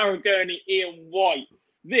 1, Darryl Gurney, Ian White.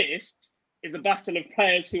 This is a battle of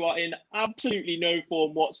players who are in absolutely no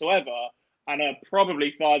form whatsoever and are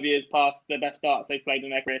probably 5 years past the best darts they've played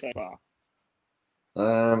in their career so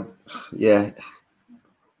far. Yeah.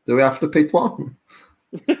 Do we have to pick one?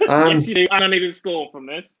 Yes, you do. And I need a score from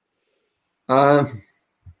this. 0-0.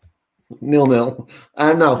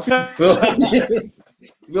 No.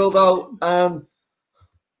 Well, though,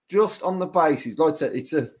 just on the basis, like I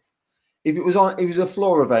said, if it was a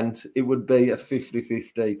floor event, it would be a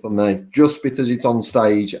 50-50 for me, just because it's on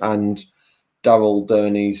stage and Darryl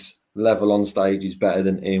Gurney's level on stage is better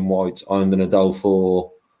than Ian White's. I'm going to go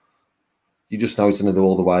for, you just know it's going to do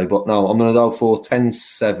all the way, but no, I'm going to go for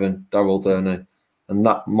 10-7 Darryl Gurney. And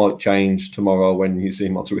that might change tomorrow when you see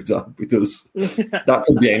my Twitter, because that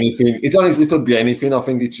could be anything. It honestly could be anything. I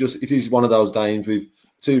think it is one of those games with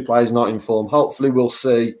 2 players not in form. Hopefully we'll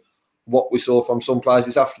see what we saw from some players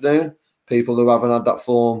this afternoon, people who haven't had that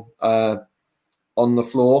form on the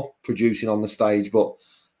floor, producing on the stage. But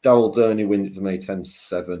Darryl Gurney wins it for me,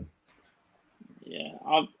 10-7. Yeah,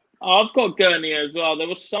 I've got Gurney as well. There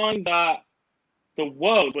were signs that the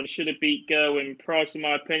world when he should have beat Gerwyn Price, in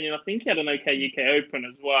my opinion. I think he had an okay UK Open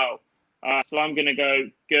as well. So I'm going to go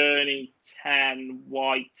Gurney 10,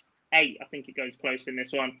 White 8. I think it goes close in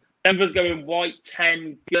this one. Denver's going White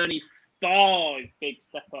 10, Gurney 5. Big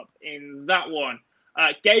step up in that one.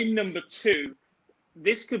 Game number 2.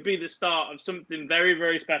 This could be the start of something very,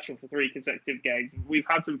 very special for 3 consecutive games. We've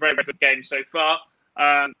had some very, very good games so far.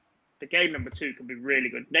 The game number 2 could be really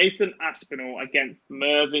good. Nathan Aspinall against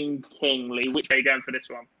Mervyn Kingley. Which way are you going for this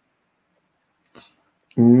one?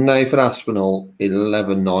 Nathan Aspinall,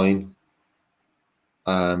 11-9.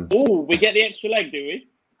 We get the extra leg, do we?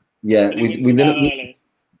 Yeah,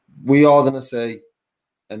 we are going to see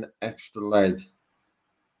an extra leg.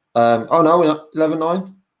 We're not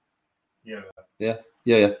 11-9. Yeah.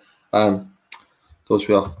 Of course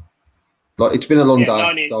we are. Like, it's been a long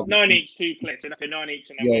day. 9 each, 2 clips. So 9 each.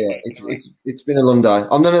 And it's been a long day.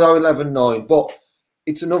 I'm going to go 11-9, but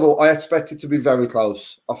it's another. I expect it to be very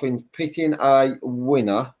close. I think picking a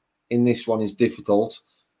winner in this one is difficult.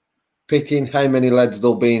 Picking how many leads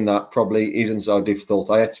there'll be in that probably isn't so difficult.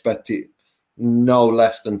 I expect it no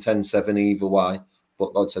less than 10-7 either way.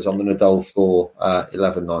 But like I says, I'm going to go for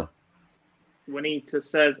 11-9. Juanita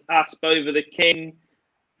says Asp over the King.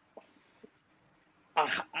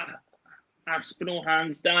 Aspinall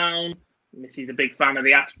hands down. Missy's a big fan of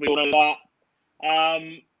the Asp. We all know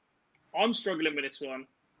that. I'm struggling with this one.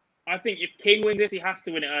 I think if King wins this, he has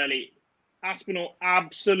to win it early. Aspinall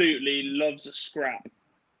absolutely loves a scrap.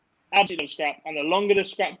 Absolutely loves scrap. And the longer the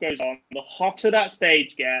scrap goes on, the hotter that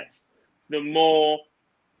stage gets, the more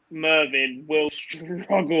Mervyn will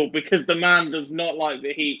struggle because the man does not like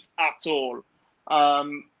the heat at all.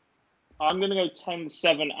 I'm going to go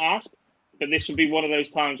 10-7 Asp, but this will be one of those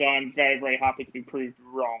times where I'm very, very happy to be proved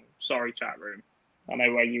wrong. Sorry, chat room. I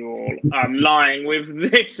know where you all are lying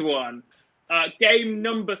with this one. Game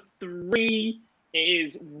number 3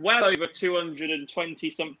 is well over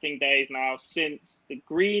 220-something days now since the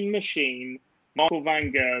Green Machine, Michael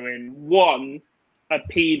Van Gerwen, won a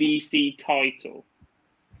PDC title.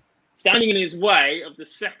 Standing in his way of the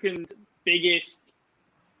second biggest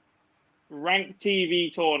ranked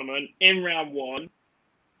TV tournament in round 1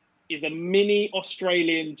 is a mini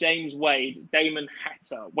Australian James Wade, Damon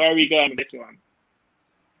Hector. Where are we going with this one?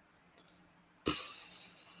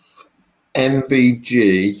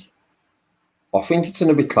 MVG, I think it's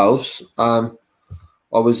going to be close. I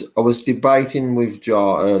was debating with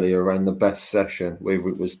Jar earlier around the best session, whether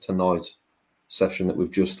it was tonight's session that we've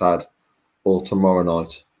just had or tomorrow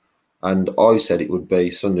night. And I said it would be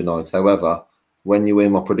Sunday night. However, when you hear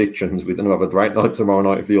my predictions, we're going to have a great night tomorrow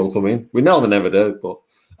night if they all come in. We know they never do, but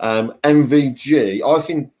MVG, I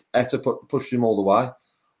think Etta pushed him all the way.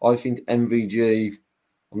 I think MVG,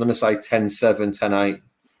 I'm going to say 10-7, 10-8,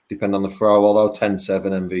 depending on the throw, although 10-7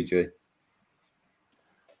 MVG.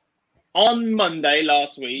 On Monday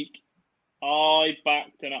last week, I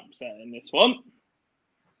backed an upset in this one.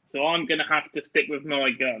 So I'm going to have to stick with my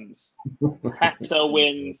guns. Hector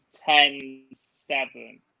wins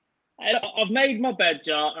 10-7. I've made my bed,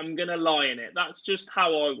 Jar. I'm going to lie in it. That's just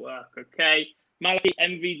how I work, okay? Malachi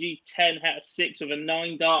MVG 10, Hector 6 with a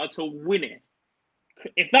 9 darter to win it.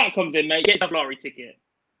 If that comes in, mate, get a lottery ticket.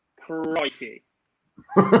 Crikey.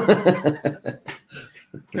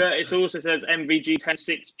 Curtis also says MVG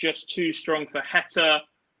 10-6, just too strong for Hector.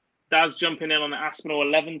 Daz jumping in on the Aspinall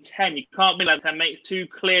 11-10. You can't be 11-10, mate. It's too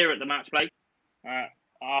clear at the match play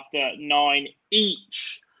after 9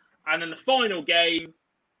 each. And then the final game,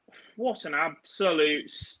 what an absolute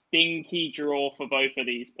stinky draw for both of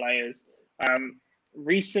these players.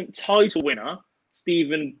 Recent title winner,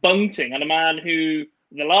 Stephen Bunting, and a man who,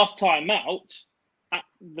 the last time out at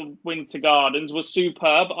the Winter Gardens, was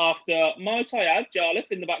superb after, might I add,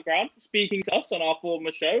 Jarlath in the background, speaking to us on our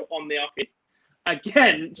former show on the Arcade,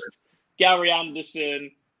 against Gary Anderson,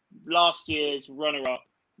 last year's runner-up.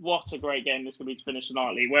 What a great game this will be to finish the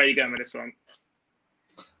nightly. Where are you going with this one?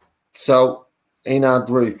 So, in our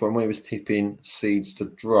group, when we was tipping seeds to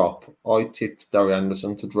drop, I tipped Gary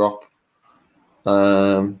Anderson to drop. But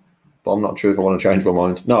I'm not sure if I want to change my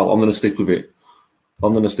mind. No, I'm going to stick with it.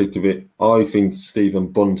 I think Stephen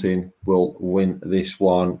Bunting will win this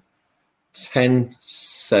one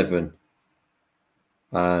 10-7.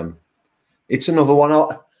 It's another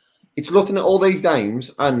one. It's looking at all these games,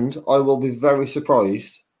 and I will be very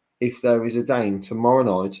surprised if there is a game tomorrow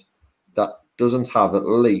night that doesn't have at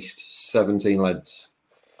least 17 leads.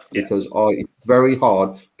 Yeah. Because it's very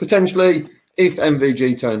hard. Potentially, if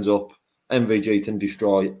MVG turns up, MVG can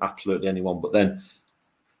destroy absolutely anyone. But then,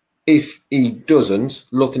 if he doesn't,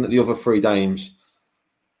 looking at the other 3 games,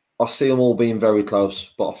 I see them all being very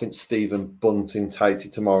close. But I think Stephen Bunting takes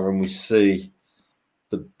it tomorrow, and we see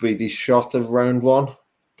the biggest shot of round 1,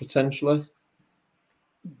 potentially.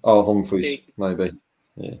 Oh, Humphreys, maybe.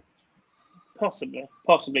 Yeah.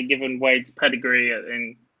 Possibly, given Wade's pedigree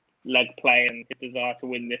in leg play and his desire to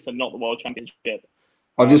win this and not the World Championship.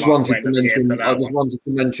 I just wanted to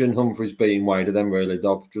mention Humphreys beating Wade, and then really,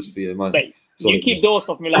 Dob, just for you, mate. Mate, you keep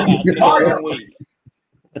doorstopping me like that. It's going to be a long week.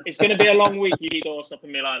 It's going to be a long week. You keep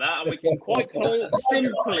doorstopping me like that, and we can quite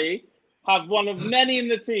simply have one of many in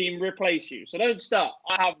the team replace you. So don't start.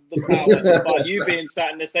 I have the power despite you being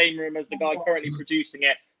sat in the same room as the guy currently producing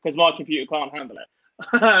it because my computer can't handle it.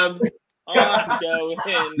 I'm going.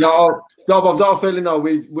 No, Dob, I've got a feeling though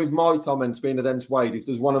with my comments being against Wade, if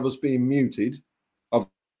there's one of us being muted, I've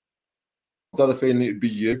got a feeling it would be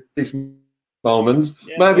you this moment.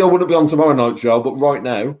 Yeah. Maybe I wouldn't be on tomorrow night's show, but right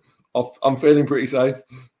now I'm feeling pretty safe.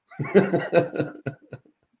 You'd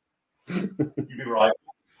be right.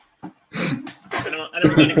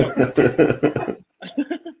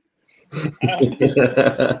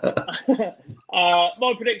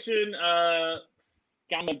 My prediction,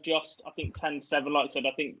 Gamma just, I think 10-7. Like I said,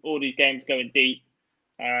 I think all these games going deep.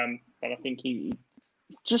 But I think he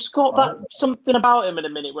just got that something about him in a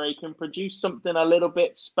minute where he can produce something a little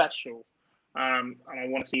bit special. And I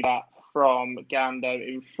want to see that from Gando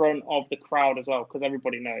in front of the crowd as well, because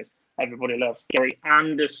everybody knows, everybody loves Gary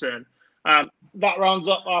Anderson. That rounds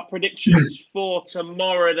up our predictions for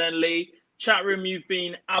tomorrow then, Lee. Chat room, you've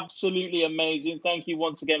been absolutely amazing. Thank you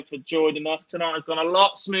once again for joining us. Tonight has gone a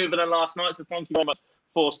lot smoother than last night, so thank you very much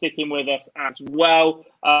for sticking with us as well.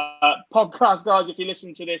 Podcast guys, if you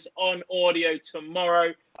listen to this on audio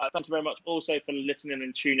tomorrow, thank you very much also for listening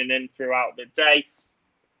and tuning in throughout the day.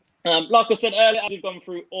 Like I said earlier, we've gone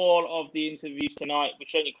through all of the interviews tonight. We've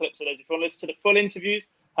shown you clips of those. If you want to listen to the full interviews,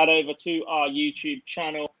 head over to our YouTube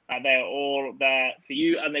channel. They're all there for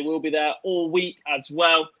you, and they will be there all week as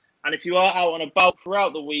well. And if you are out and about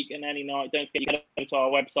throughout the week and any night, don't forget you can go to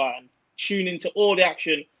our website and tune into all the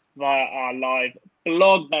action via our live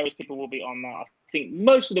blog. Various people will be on that. I think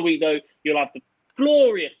most of the week, though, you'll have the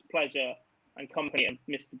glorious pleasure and company of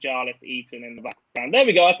Mr. Jarlath Eaton in the background. There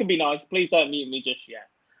we go. I can be nice. Please don't mute me just yet.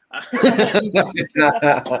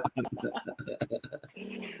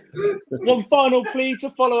 One final plea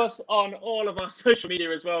to follow us on all of our social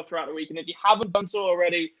media as well throughout the week. And if you haven't done so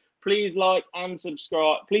already, please like and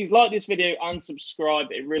subscribe. Please like this video and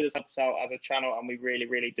subscribe. It really does help us out as a channel, and we really,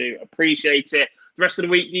 really do appreciate it. The rest of the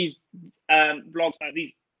week, these vlogs,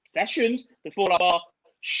 these sessions, the Fallout Bar,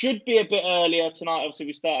 should be a bit earlier tonight. Obviously,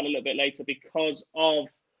 we started a little bit later because of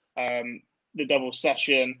the double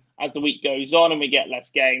session. As the week goes on and we get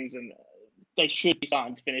less games, and they should be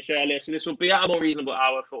starting to finish earlier. So this will be at a more reasonable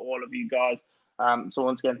hour for all of you guys. So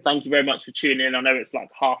once again, thank you very much for tuning in. I know it's like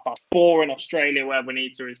 4:30 in Australia where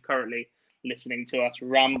Juanita is currently listening to us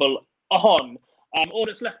ramble on. All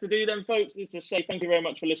that's left to do then, folks, is to say thank you very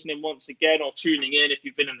much for listening once again or tuning in. If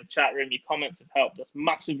you've been in the chat room, your comments have helped us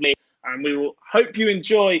massively. And we will hope you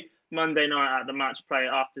enjoy Monday night at the Match Play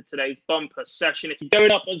after today's bumper session. If you're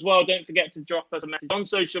going up as well, don't forget to drop us a message on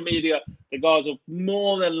social media. The guys will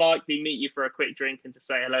more than likely meet you for a quick drink and to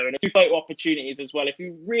say hello. And a few photo opportunities as well. If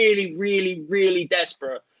you're really, really, really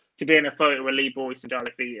desperate to be in a photo with Lee Boyce and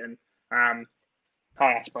Jarlath Eaton, high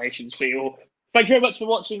aspirations for you all. Thank you very much for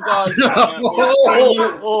watching, guys. We'll see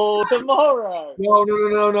you all tomorrow. No.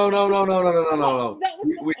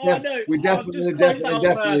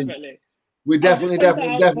 We definitely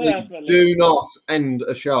do not end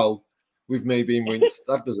a show with me being winced.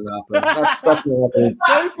 That doesn't happen. That's not happening.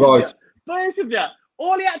 Right. Both of you.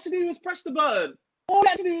 All you had to do was press the button.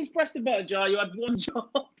 Jar. You had one job.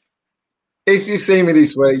 If you see me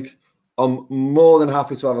this week, I'm more than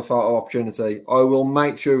happy to have a photo opportunity. I will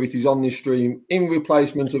make sure it is on this stream in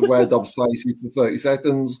replacement of where Dobbs' face is for 30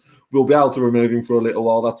 seconds. We'll be able to remove him for a little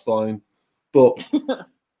while. That's fine. But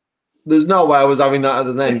there's no way I was having that at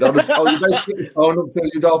an end. I was basically phone up to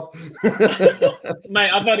you, Dob.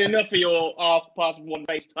 Mate, I've had enough of your 1:30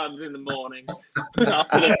 FaceTimes in the morning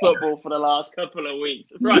after the football for the last couple of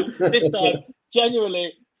weeks. Right, this time,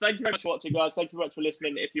 genuinely, thank you very much for watching, guys. Thank you very much for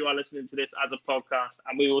listening if you are listening to this as a podcast.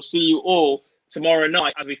 And we will see you all tomorrow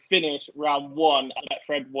night as we finish round 1 at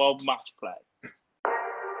Betfred World Match Play.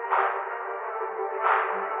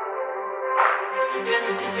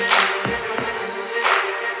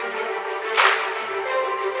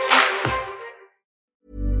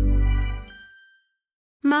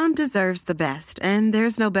 Mom deserves the best, and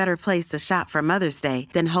there's no better place to shop for Mother's Day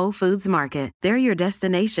than Whole Foods Market. They're your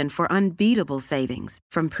destination for unbeatable savings,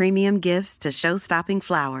 from premium gifts to show-stopping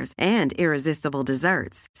flowers and irresistible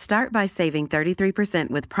desserts. Start by saving 33%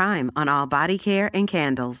 with Prime on all body care and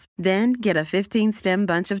candles. Then get a 15-stem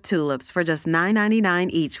bunch of tulips for just $9.99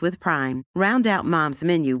 each with Prime. Round out Mom's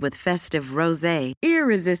menu with festive rosé,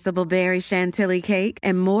 irresistible berry chantilly cake,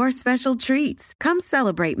 and more special treats. Come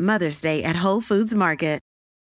celebrate Mother's Day at Whole Foods Market.